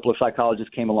 another couple of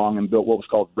psychologists came along and built what was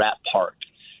called Rat Park.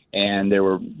 And there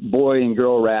were boy and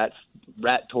girl rats,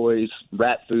 rat toys,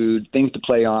 rat food, things to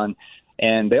play on.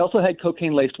 And they also had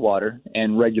cocaine-laced water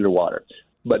and regular water.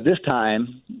 But this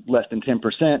time, less than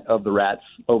 10% of the rats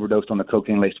overdosed on the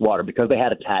cocaine-laced water because they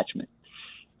had attachment.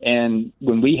 And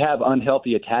when we have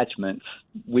unhealthy attachments,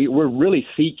 we're really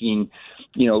seeking,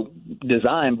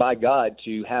 designed by God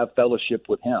to have fellowship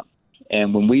with him.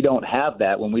 And when we don't have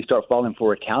that, when we start falling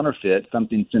for a counterfeit,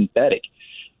 something synthetic,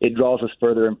 it draws us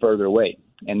further and further away.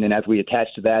 And then as we attach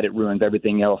to that, it ruins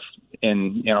everything else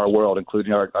in our world,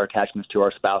 including our attachments to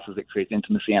our spouses. It creates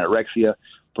intimacy, anorexia,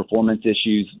 performance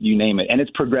issues, you name it. And it's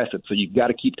progressive. So you've got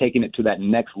to keep taking it to that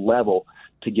next level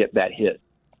to get that hit.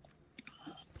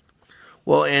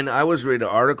 Well, and I was reading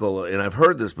an article, and I've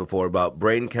heard this before, about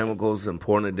brain chemicals and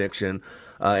porn addiction.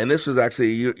 And this was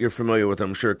actually, you're familiar with,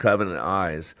 I'm sure, Covenant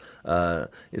Eyes.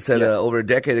 It said over a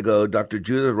decade ago, Dr.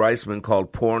 Judith Reisman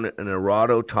called porn an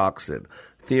erototoxin,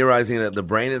 theorizing that the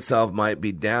brain itself might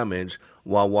be damaged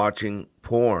while watching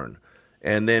porn.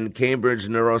 And then Cambridge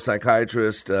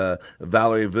neuropsychiatrist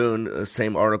Valerie Voon,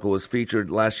 same article was featured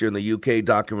last year in the UK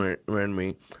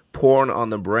documentary Porn on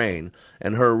the Brain.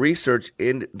 And her research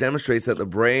demonstrates that the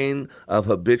brain of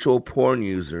habitual porn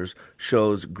users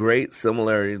shows great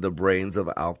similarity to the brains of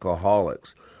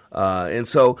alcoholics. And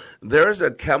so there's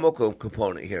a chemical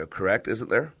component here, correct? Isn't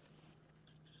there?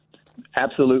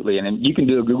 Absolutely. And you can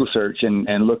do a Google search and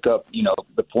look up,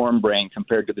 the porn brain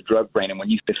compared to the drug brain. And when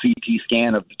you see a CT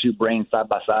scan of the two brains side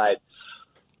by side,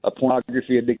 a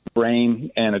pornography-addicted brain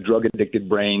and a drug-addicted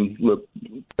brain look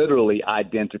literally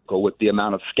identical with the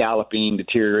amount of scalloping,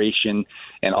 deterioration,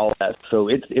 and all that. So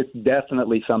it's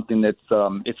definitely something that's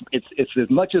it's as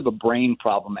much of a brain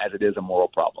problem as it is a moral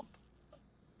problem.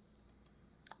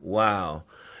 Wow.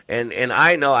 And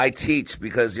I know I teach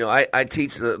because, I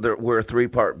teach that we're a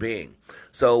 3-part being.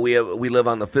 So we live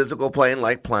on the physical plane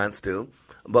like plants do,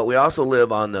 but we also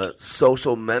live on the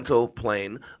social mental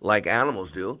plane like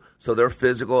animals do. So they're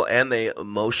physical and they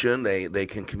emotion, they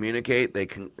can communicate, they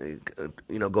can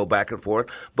go back and forth.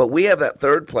 But we have that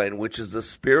third plane, which is the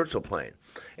spiritual plane.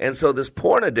 And so this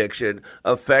porn addiction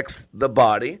affects the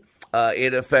body,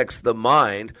 it affects the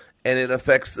mind, and it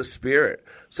affects the spirit.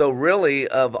 So really,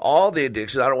 of all the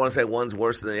addictions, I don't want to say one's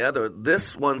worse than the other.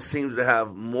 This one seems to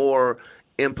have more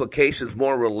implications,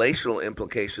 more relational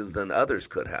implications than others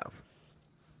could have.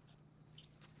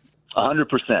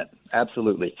 100%.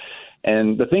 Absolutely.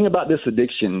 And the thing about this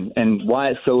addiction and why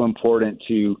it's so important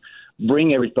to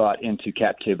bring every thought into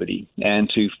captivity and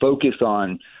to focus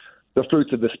on the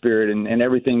fruits of the Spirit and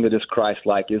everything that is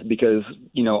Christ-like is because,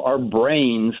 our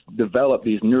brains develop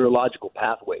these neurological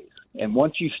pathways. And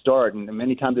once you start, and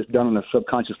many times it's done on a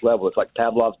subconscious level, it's like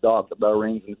Pavlov's dog. The bell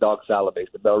rings and the dog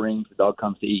salivates. The bell rings, the dog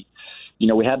comes to eat.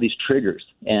 We have these triggers.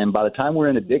 And by the time we're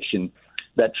in addiction,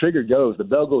 that trigger goes, the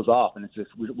bell goes off, and it's just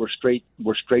we're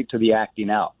straight to the acting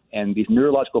out. And these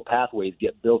neurological pathways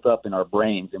get built up in our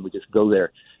brains, and we just go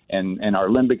there. And our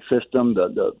limbic system,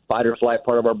 the fight or flight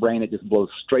part of our brain, it just blows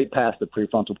straight past the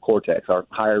prefrontal cortex, our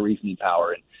higher reasoning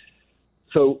power. And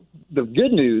so the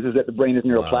good news is that the brain is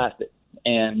neuroplastic. Wow.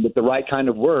 And with the right kind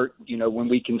of work, when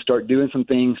we can start doing some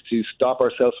things to stop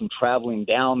ourselves from traveling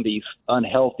down these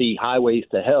unhealthy highways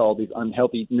to hell, these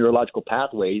unhealthy neurological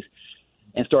pathways,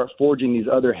 and start forging these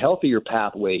other healthier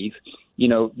pathways,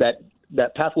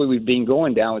 that pathway we've been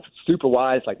going down, it's super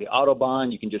wide. It's like the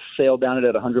Autobahn. You can just sail down it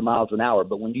at 100 miles an hour.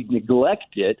 But when you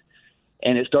neglect it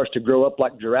and it starts to grow up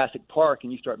like Jurassic Park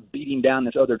and you start beating down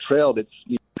this other trail that's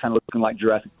kind of looking like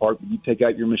Jurassic Park. You take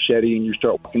out your machete and you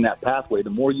start walking that pathway. The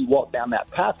more you walk down that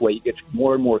pathway, it gets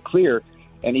more and more clear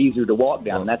and easier to walk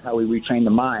down. And that's how we retrain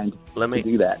the mind to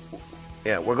do that.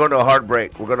 Yeah, we're going to a hard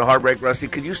break. Rusty.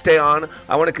 Could you stay on?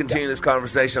 I want to continue this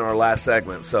conversation in our last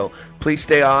segment, so please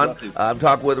stay on. I'm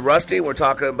talking with Rusty. We're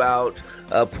talking about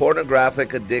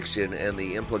pornographic addiction and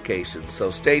the implications. So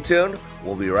stay tuned.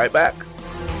 We'll be right back.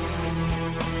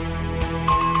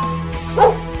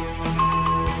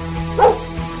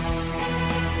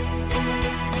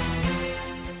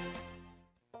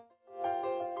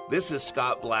 This is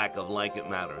Scott Black of Like It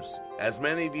Matters. As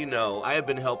many of you know, I have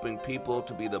been helping people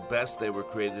to be the best they were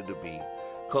created to be.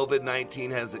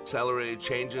 COVID-19 has accelerated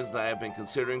changes that I have been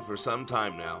considering for some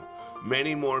time now.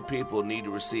 Many more people need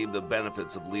to receive the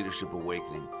benefits of Leadership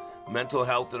Awakening. Mental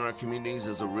health in our communities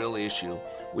is a real issue.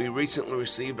 We recently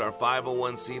received our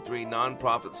 501c3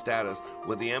 nonprofit status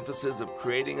with the emphasis of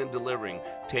creating and delivering,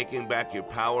 taking back your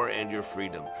power and your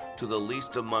freedom to the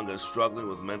least among us struggling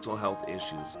with mental health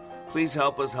issues. Please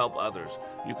help us help others.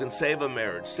 You can save a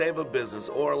marriage, save a business,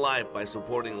 or a life by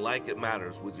supporting Like It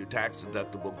Matters with your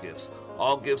tax-deductible gifts.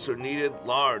 All gifts are needed,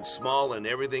 large, small, and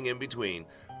everything in between.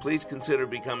 Please consider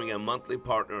becoming a monthly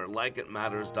partner at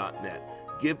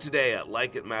likeitmatters.net. Give today at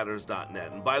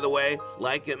likeitmatters.net. And by the way,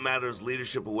 Like It Matters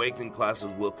Leadership Awakening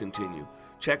classes will continue.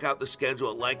 Check out the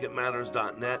schedule at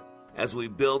likeitmatters.net as we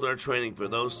build our training for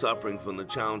those suffering from the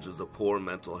challenges of poor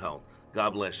mental health.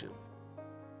 God bless you.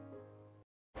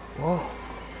 Whoa,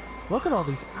 look at all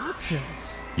these options.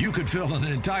 You could fill an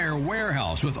entire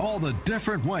warehouse with all the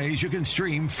different ways you can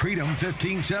stream Freedom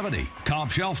 1570.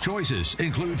 Top shelf choices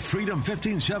include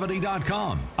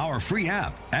freedom1570.com, our free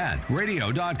app, and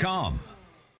radio.com.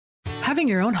 Having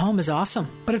your own home is awesome,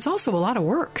 but it's also a lot of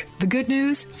work. The good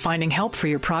news? Finding help for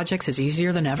your projects is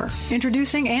easier than ever.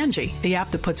 Introducing Angie, the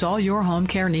app that puts all your home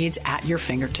care needs at your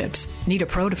fingertips. Need a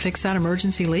pro to fix that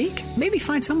emergency leak? Maybe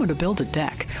find someone to build a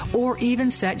deck, or even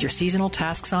set your seasonal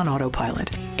tasks on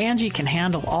autopilot. Angie can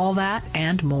handle all that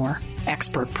and more.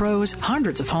 Expert pros,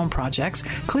 hundreds of home projects,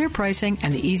 clear pricing,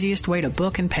 and the easiest way to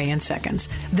book and pay in seconds.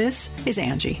 This is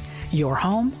Angie, your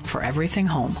home for everything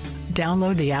home.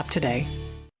 Download the app today.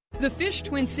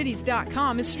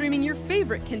 TheFishTwinCities.com is streaming your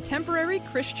favorite contemporary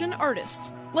Christian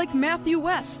artists like Matthew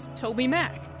West, Toby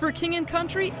Mac, For King &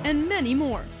 Country, and many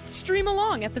more. Stream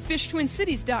along at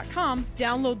TheFishTwinCities.com,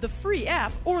 download the free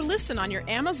app, or listen on your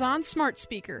Amazon smart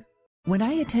speaker. When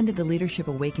I attended the Leadership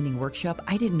Awakening workshop,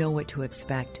 I didn't know what to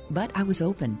expect, but I was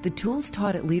open. The tools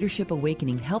taught at Leadership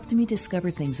Awakening helped me discover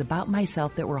things about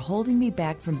myself that were holding me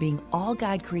back from being all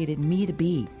God created me to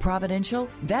be. Providential?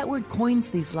 That word coins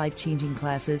these life-changing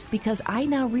classes because I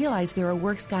now realize there are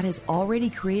works God has already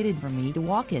created for me to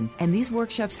walk in, and these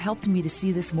workshops helped me to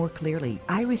see this more clearly.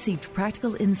 I received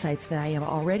practical insights that I am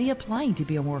already applying to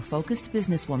be a more focused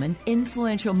businesswoman,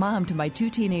 influential mom to my 2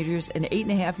 teenagers, an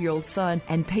 8.5-year-old son,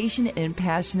 and patient and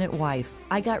passionate wife.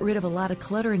 I got rid of a lot of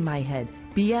clutter in my head.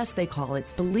 BS, they call it,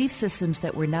 belief systems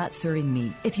that were not serving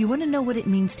me. If you want to know what it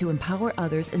means to empower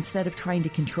others instead of trying to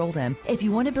control them, if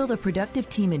you want to build a productive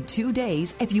team in 2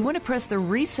 days, if you want to press the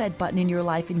reset button in your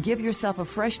life and give yourself a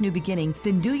fresh new beginning,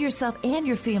 then do yourself and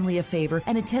your family a favor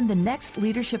and attend the next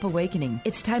Leadership Awakening.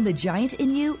 It's time the giant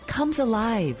in you comes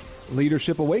alive.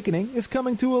 Leadership Awakening is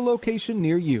coming to a location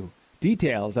near you.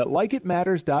 Details at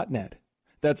likeitmatters.net.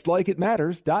 That's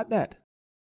likeitmatters.net.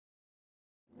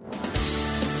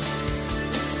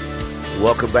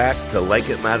 Welcome back to Like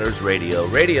It Matters Radio.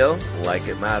 Radio, like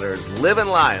it matters. Living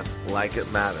life like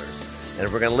it matters. And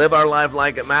if we're going to live our life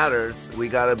like it matters, we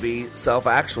got to be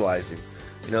self-actualizing.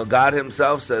 You know, God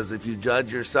himself says if you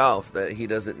judge yourself, that he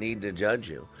doesn't need to judge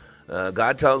you.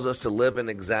 God tells us to live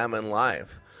and examine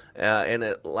life.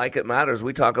 Like it matters,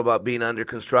 we talk about being under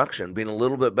construction, being a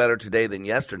little bit better today than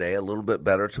yesterday, a little bit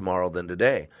better tomorrow than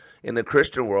today. In the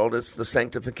Christian world, it's the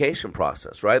sanctification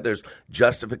process, right? There's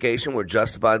justification. We're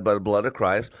justified by the blood of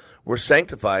Christ. We're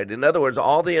sanctified. In other words,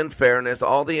 all the unfairness,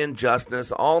 all the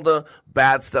injustice, all the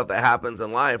bad stuff that happens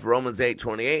in life, Romans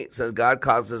 8:28 says God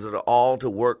causes it all to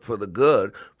work for the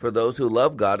good for those who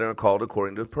love God and are called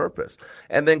according to purpose.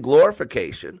 And then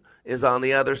glorification is on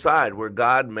the other side, where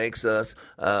God makes us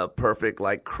perfect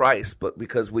like Christ, but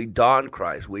because we don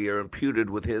Christ, we are imputed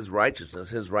with his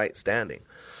righteousness, his right standing.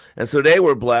 And so today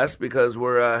we're blessed because we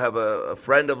have a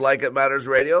friend of Like It Matters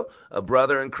Radio, a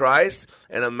brother in Christ,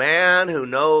 and a man who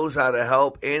knows how to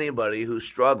help anybody who's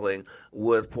struggling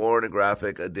with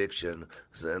pornographic addiction.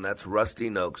 And that's Rusty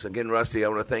Noakes. Again, Rusty, I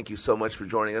want to thank you so much for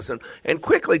joining us. And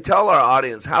quickly tell our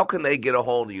audience, how can they get a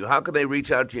hold of you? How can they reach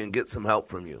out to you and get some help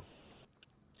from you?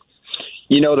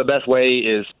 The best way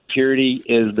is Purity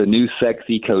is the New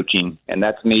Sexy Coaching, and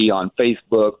that's me on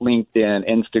Facebook, LinkedIn,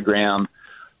 Instagram.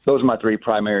 Those are my three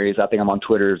primaries. I think I'm on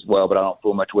Twitter as well, but I don't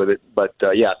fool much with it. But,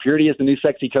 Purity is the New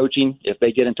Sexy Coaching. If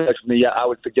they get in touch with me, I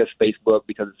would suggest Facebook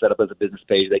because it's set up as a business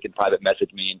page. They can private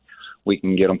message me, and we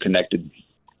can get them connected.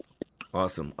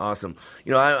 Awesome.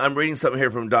 I'm reading something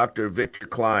here from Dr. Victor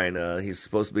Klein. He's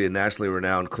supposed to be a nationally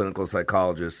renowned clinical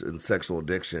psychologist in sexual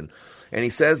addiction. And he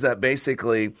says that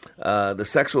basically the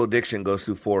sexual addiction goes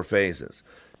through 4 phases.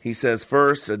 He says,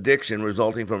 first, addiction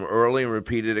resulting from early and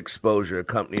repeated exposure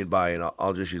accompanied by, and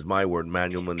I'll just use my word,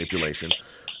 manual manipulation.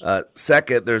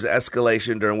 Second, there's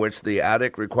escalation during which the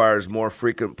addict requires more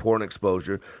frequent porn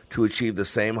exposure to achieve the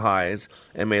same highs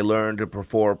and may learn to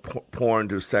prefer porn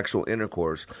to sexual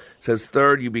intercourse. Says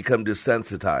third, you become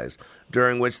desensitized,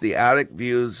 during which the addict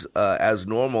views as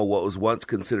normal what was once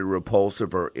considered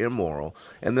repulsive or immoral.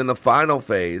 And then the final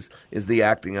phase is the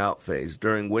acting out phase,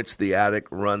 during which the addict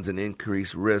runs an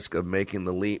increased risk of making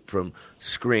the leap from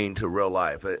screen to real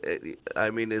life.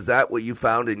 Is that what you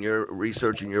found in your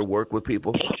research and your work with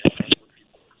people?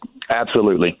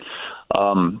 Absolutely.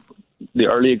 The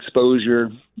early exposure,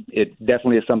 it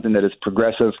definitely is something that is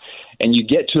progressive, and you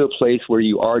get to a place where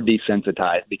you are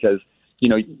desensitized because,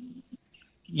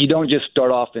 you don't just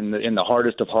start off in the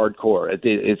hardest of hardcore.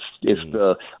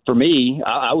 For me,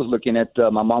 I was looking at,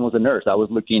 my mom was a nurse. I was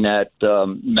looking at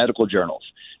medical journals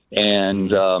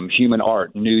and human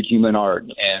art, nude human art.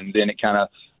 And then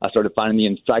I started finding the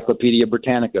Encyclopedia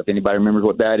Britannica, if anybody remembers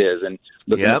what that is, and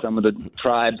looking at some of the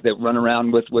tribes that run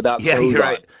around without clothes on. You're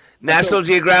right. National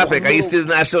Geographic. I used to do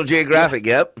National Geographic.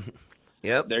 Yep.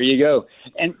 There you go.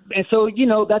 And so,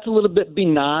 that's a little bit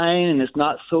benign and it's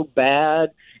not so bad.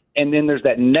 And then there's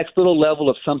that next little level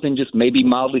of something just maybe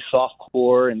mildly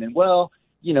softcore. And then,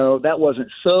 that wasn't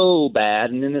so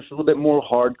bad. And then it's a little bit more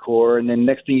hardcore. And then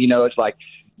next thing you know, it's like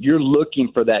you're looking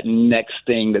for that next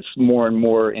thing that's more and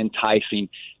more enticing.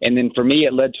 And then for me,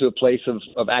 it led to a place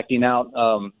of acting out,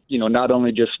 not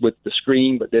only just with the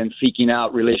screen, but then seeking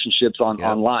out relationships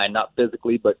online, not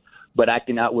physically, but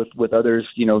acting out with others,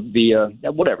 via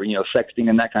whatever, sexting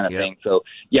and that kind of thing. So,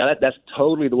 that's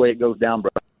totally the way it goes down,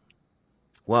 bro.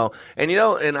 Well, and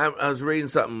I was reading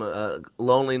something,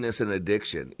 loneliness and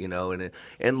addiction,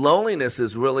 and loneliness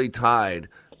is really tied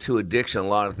to addiction. A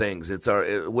lot of things. It's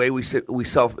our way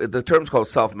the term's called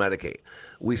self-medicate.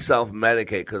 We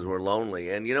self-medicate because we're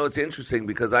lonely. And it's interesting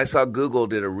because I saw Google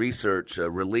did a research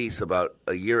release about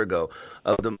a year ago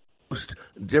of the most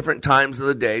different times of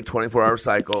the day, 24-hour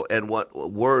cycle, and what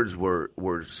words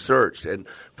were searched. And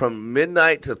from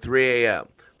midnight to 3 a.m.,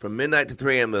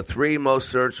 the 3 most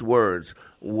searched words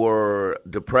were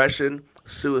depression,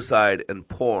 suicide, and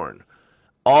porn.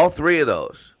 All 3 of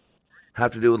those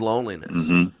have to do with loneliness.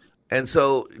 Mm-hmm. And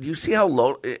so you see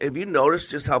how have you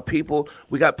noticed just how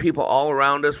we got people all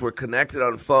around us, we're connected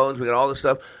on phones, we got all this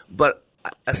stuff, but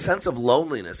a sense of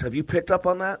loneliness. Have you picked up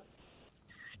on that?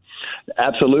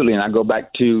 Absolutely. And I go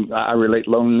back to, I relate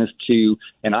loneliness to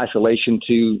and isolation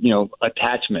to,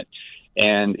 attachment.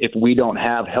 And if we don't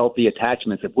have healthy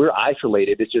attachments, if we're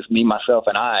isolated, it's just me, myself,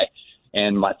 and I,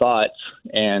 and my thoughts.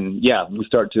 And we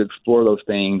start to explore those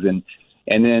things. And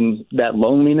then that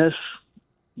loneliness,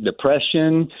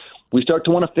 depression, we start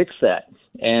to want to fix that.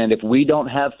 And if we don't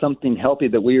have something healthy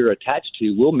that we are attached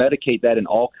to, we'll medicate that in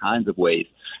all kinds of ways.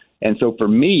 And so for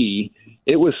me,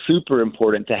 it was super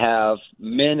important to have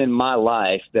men in my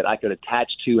life that I could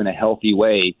attach to in a healthy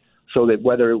way so that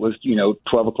whether it was,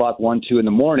 12 o'clock, 1, 2 in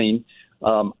the morning,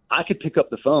 I could pick up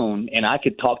the phone and I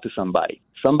could talk to somebody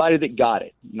that got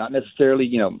it. Not necessarily,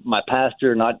 my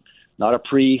pastor, not a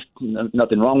priest,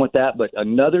 nothing wrong with that, but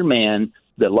another man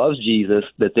that loves Jesus,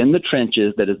 that's in the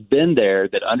trenches, that has been there,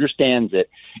 that understands it,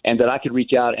 and that I could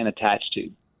reach out and attach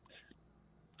to.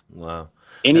 Wow.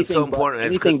 Anything so important.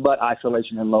 Anything but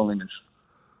isolation and loneliness.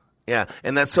 Yeah,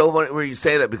 and that's so funny where you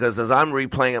say that because as I'm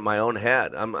replaying it in my own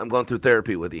head, I'm going through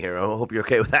therapy with you here. I hope you're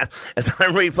okay with that. As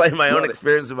I'm replaying my own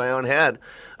experience in my own head,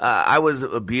 I was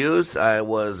abused. I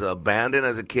was abandoned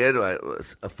as a kid. I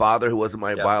was a father who wasn't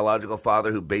my biological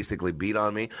father who basically beat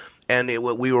on me. And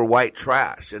we were white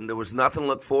trash, and there was nothing to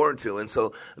look forward to. And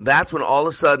so that's when all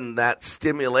of a sudden that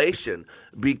stimulation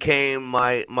became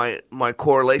my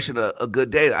correlation to a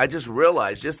good day. I just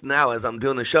realized just now as I'm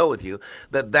doing the show with you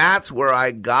that that's where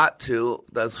I got to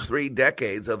those 3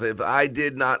 decades of if I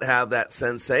did not have that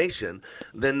sensation,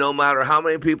 then no matter how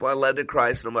many people I led to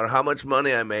Christ, no matter how much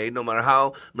money I made, no matter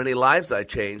how many lives I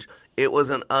changed, it was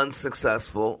an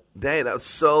unsuccessful day. That was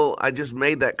so, I just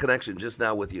made that connection just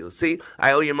now with you. See,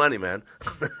 I owe you money, man.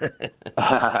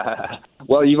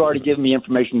 Well, you've already given me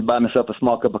information to buy myself a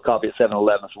small cup of coffee at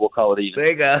 7-Eleven, so we'll call it even. There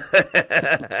you go.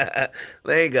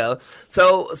 There you go.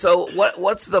 So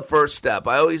what's the first step?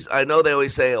 I know they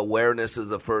always say awareness is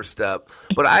the first step,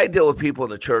 but I deal with people in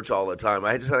the church all the time.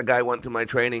 I just had a guy went through my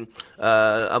training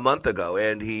a month ago,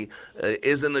 and he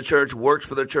is in the church, works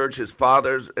for the church. His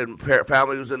father's and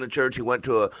family was in the church. He went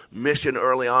to a mission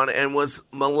early on and was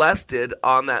molested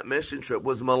on that mission trip,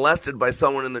 was molested by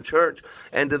someone in the church.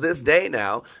 And to this day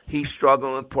now, he's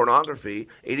struggling with pornography.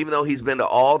 And even though he's been to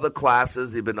all the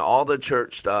classes, he's been to all the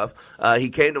church stuff, he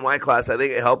came to my class. I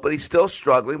think it helped, but he's still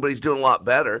struggling, but he's doing a lot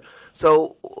better.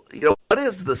 So, what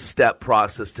is the step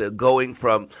process to going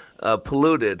from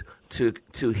polluted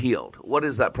to healed? What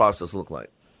does that process look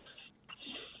like?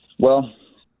 Well,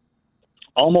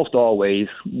 almost always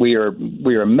we are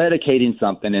medicating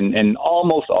something, and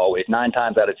almost always, 9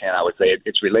 times out of 10, I would say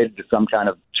it's related to some kind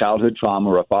of childhood trauma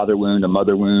or a father wound, a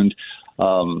mother wound,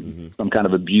 some kind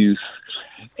of abuse.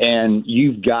 And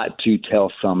you've got to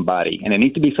tell somebody, and it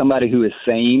needs to be somebody who is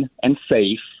sane and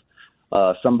safe,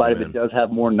 somebody that does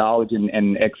have more knowledge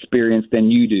and experience than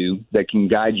you do, that can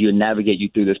guide you and navigate you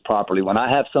through this properly. When I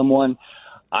have someone,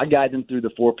 I guide them through the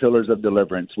 4 pillars of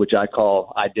deliverance, which I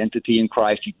call identity in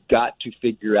Christ. You've got to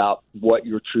figure out what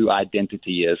your true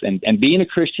identity is. And being a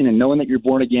Christian and knowing that you're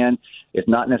born again is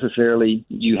not necessarily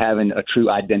you having a true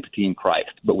identity in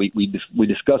Christ. But we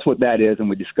discuss what that is, and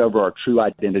we discover our true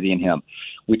identity in Him.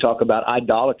 We talk about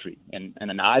idolatry. And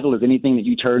an idol is anything that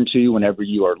you turn to whenever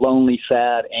you are lonely,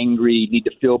 sad, angry, need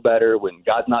to feel better, when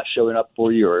God's not showing up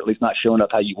for you, or at least not showing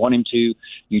up how you want Him to,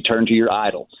 you turn to your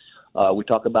idol. We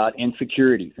talk about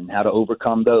insecurities and how to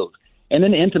overcome those. And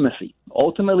then intimacy,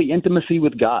 ultimately intimacy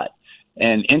with God.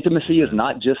 And intimacy is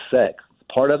not just sex,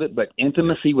 part of it, but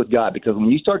intimacy with God. Because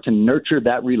when you start to nurture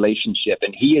that relationship,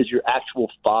 and He is your actual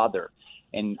Father,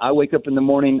 and I wake up in the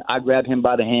morning, I grab Him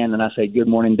by the hand and I say, "Good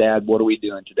morning, Dad. What are we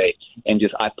doing today?" And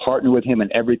I partner with Him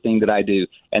in everything that I do.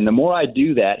 And the more I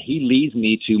do that, He leads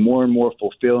me to more and more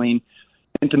fulfilling,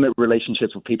 intimate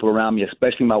relationships with people around me,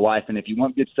 especially my wife. And if you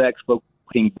want good sex, focus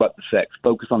but the sex.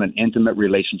 Focus on an intimate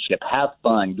relationship. Have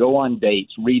fun. Go on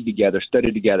dates. Read together. Study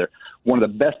together. One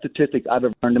of the best statistics I've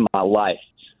ever learned in my life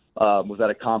was at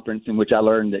a conference in which I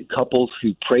learned that couples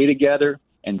who pray together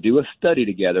and do a study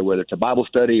together, whether it's a Bible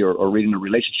study or reading a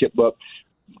relationship book,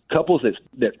 couples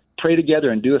that pray together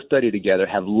and do a study together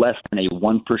have less than a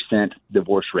 1%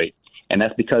 divorce rate. And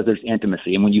that's because there's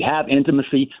intimacy. And when you have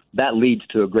intimacy, that leads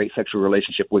to a great sexual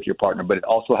relationship with your partner. But it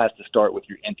also has to start with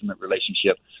your intimate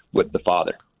relationship with the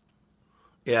Father.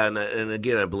 Yeah, and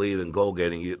again, I believe in goal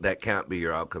getting. That can't be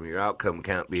your outcome. Your outcome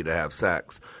can't be to have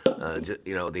sex.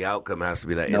 The outcome has to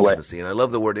be that intimacy. And I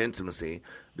love the word intimacy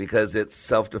because it's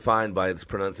self-defined by its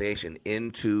pronunciation.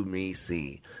 Into me,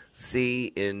 see.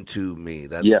 See into me.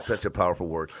 That's such a powerful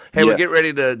word. Hey, we're getting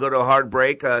ready to go to a hard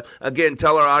break. Again,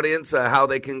 tell our audience how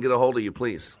they can get a hold of you,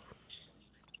 please.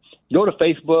 Go to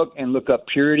Facebook and look up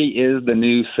Purity is the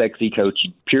New Sexy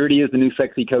Coaching. Purity is the New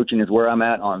Sexy Coaching is where I'm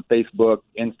at on Facebook,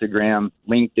 Instagram,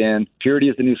 LinkedIn. Purity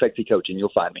is the New Sexy Coaching.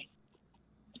 You'll find me.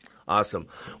 Awesome.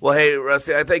 Well, hey,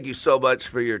 Rusty, I thank you so much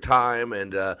for your time,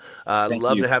 and I'd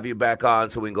love to have you back on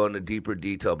so we can go into deeper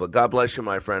detail. But God bless you,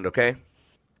 my friend, okay?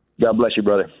 God bless you,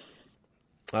 brother.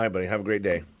 All right, buddy. Have a great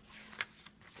day.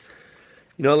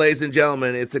 Ladies and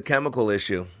gentlemen, it's a chemical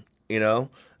issue.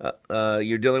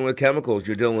 You're dealing with chemicals.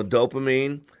 You're dealing with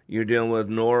dopamine. You're dealing with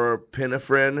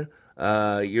norepinephrine.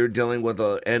 You're dealing with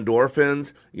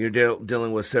endorphins. You're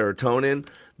dealing with serotonin.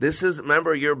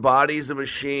 Remember, your body's a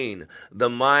machine. The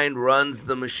mind runs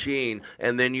the machine.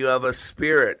 And then you have a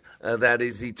spirit that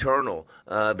is eternal,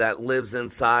 that lives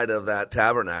inside of that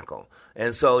tabernacle.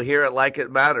 And so here at Like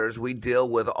It Matters, we deal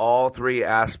with all 3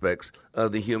 aspects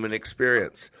of the human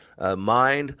experience,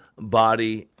 mind,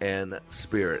 body, and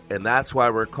spirit. And that's why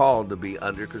we're called to be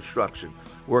under construction.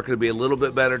 We're going to be a little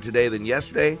bit better today than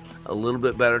yesterday, a little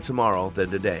bit better tomorrow than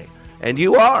today. And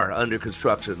you are under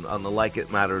construction on the Like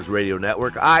It Matters radio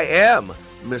network. I am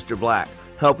Mr. Black,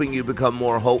 helping you become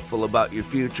more hopeful about your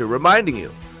future, reminding you,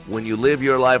 when you live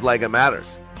your life like it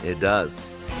matters, it does.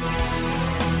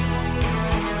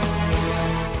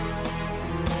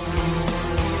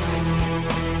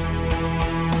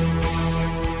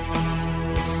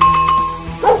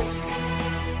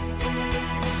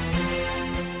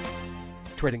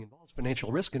 Trading involves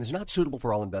financial risk and is not suitable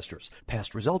for all investors.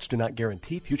 Past results do not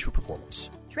guarantee future performance.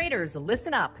 Traders,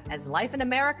 listen up. As life in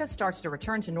America starts to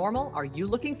return to normal, are you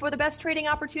looking for the best trading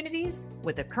opportunities?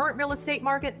 With the current real estate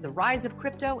market, the rise of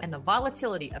crypto, and the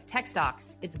volatility of tech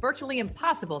stocks, it's virtually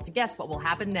impossible to guess what will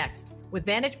happen next. With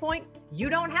Vantage Point, you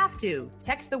don't have to.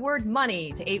 Text the word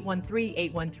money to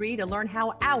 813-813 to learn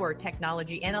how our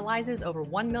technology analyzes over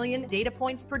 1 million data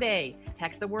points per day.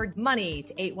 Text the word money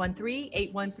to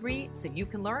 813-813 so you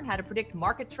can learn how to predict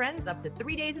market trends up to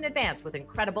 3 days in advance with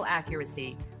incredible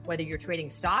accuracy. Whether you're trading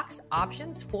stocks,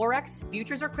 options, forex,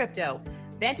 futures, or crypto,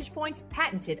 Vantage Point's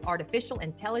patented artificial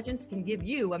intelligence can give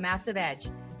you a massive edge.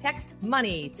 Text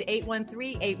money to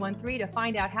 813-813 to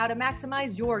find out how to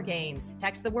maximize your gains.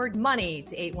 Text the word money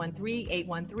to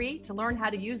 813-813 to learn how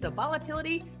to use the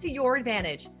volatility to your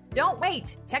advantage. Don't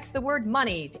wait. Text the word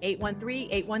money to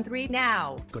 813-813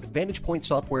 now. Go to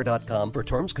VantagePointSoftware.com for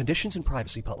terms, conditions, and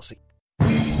privacy policy.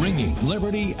 Ringing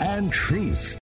liberty and truth.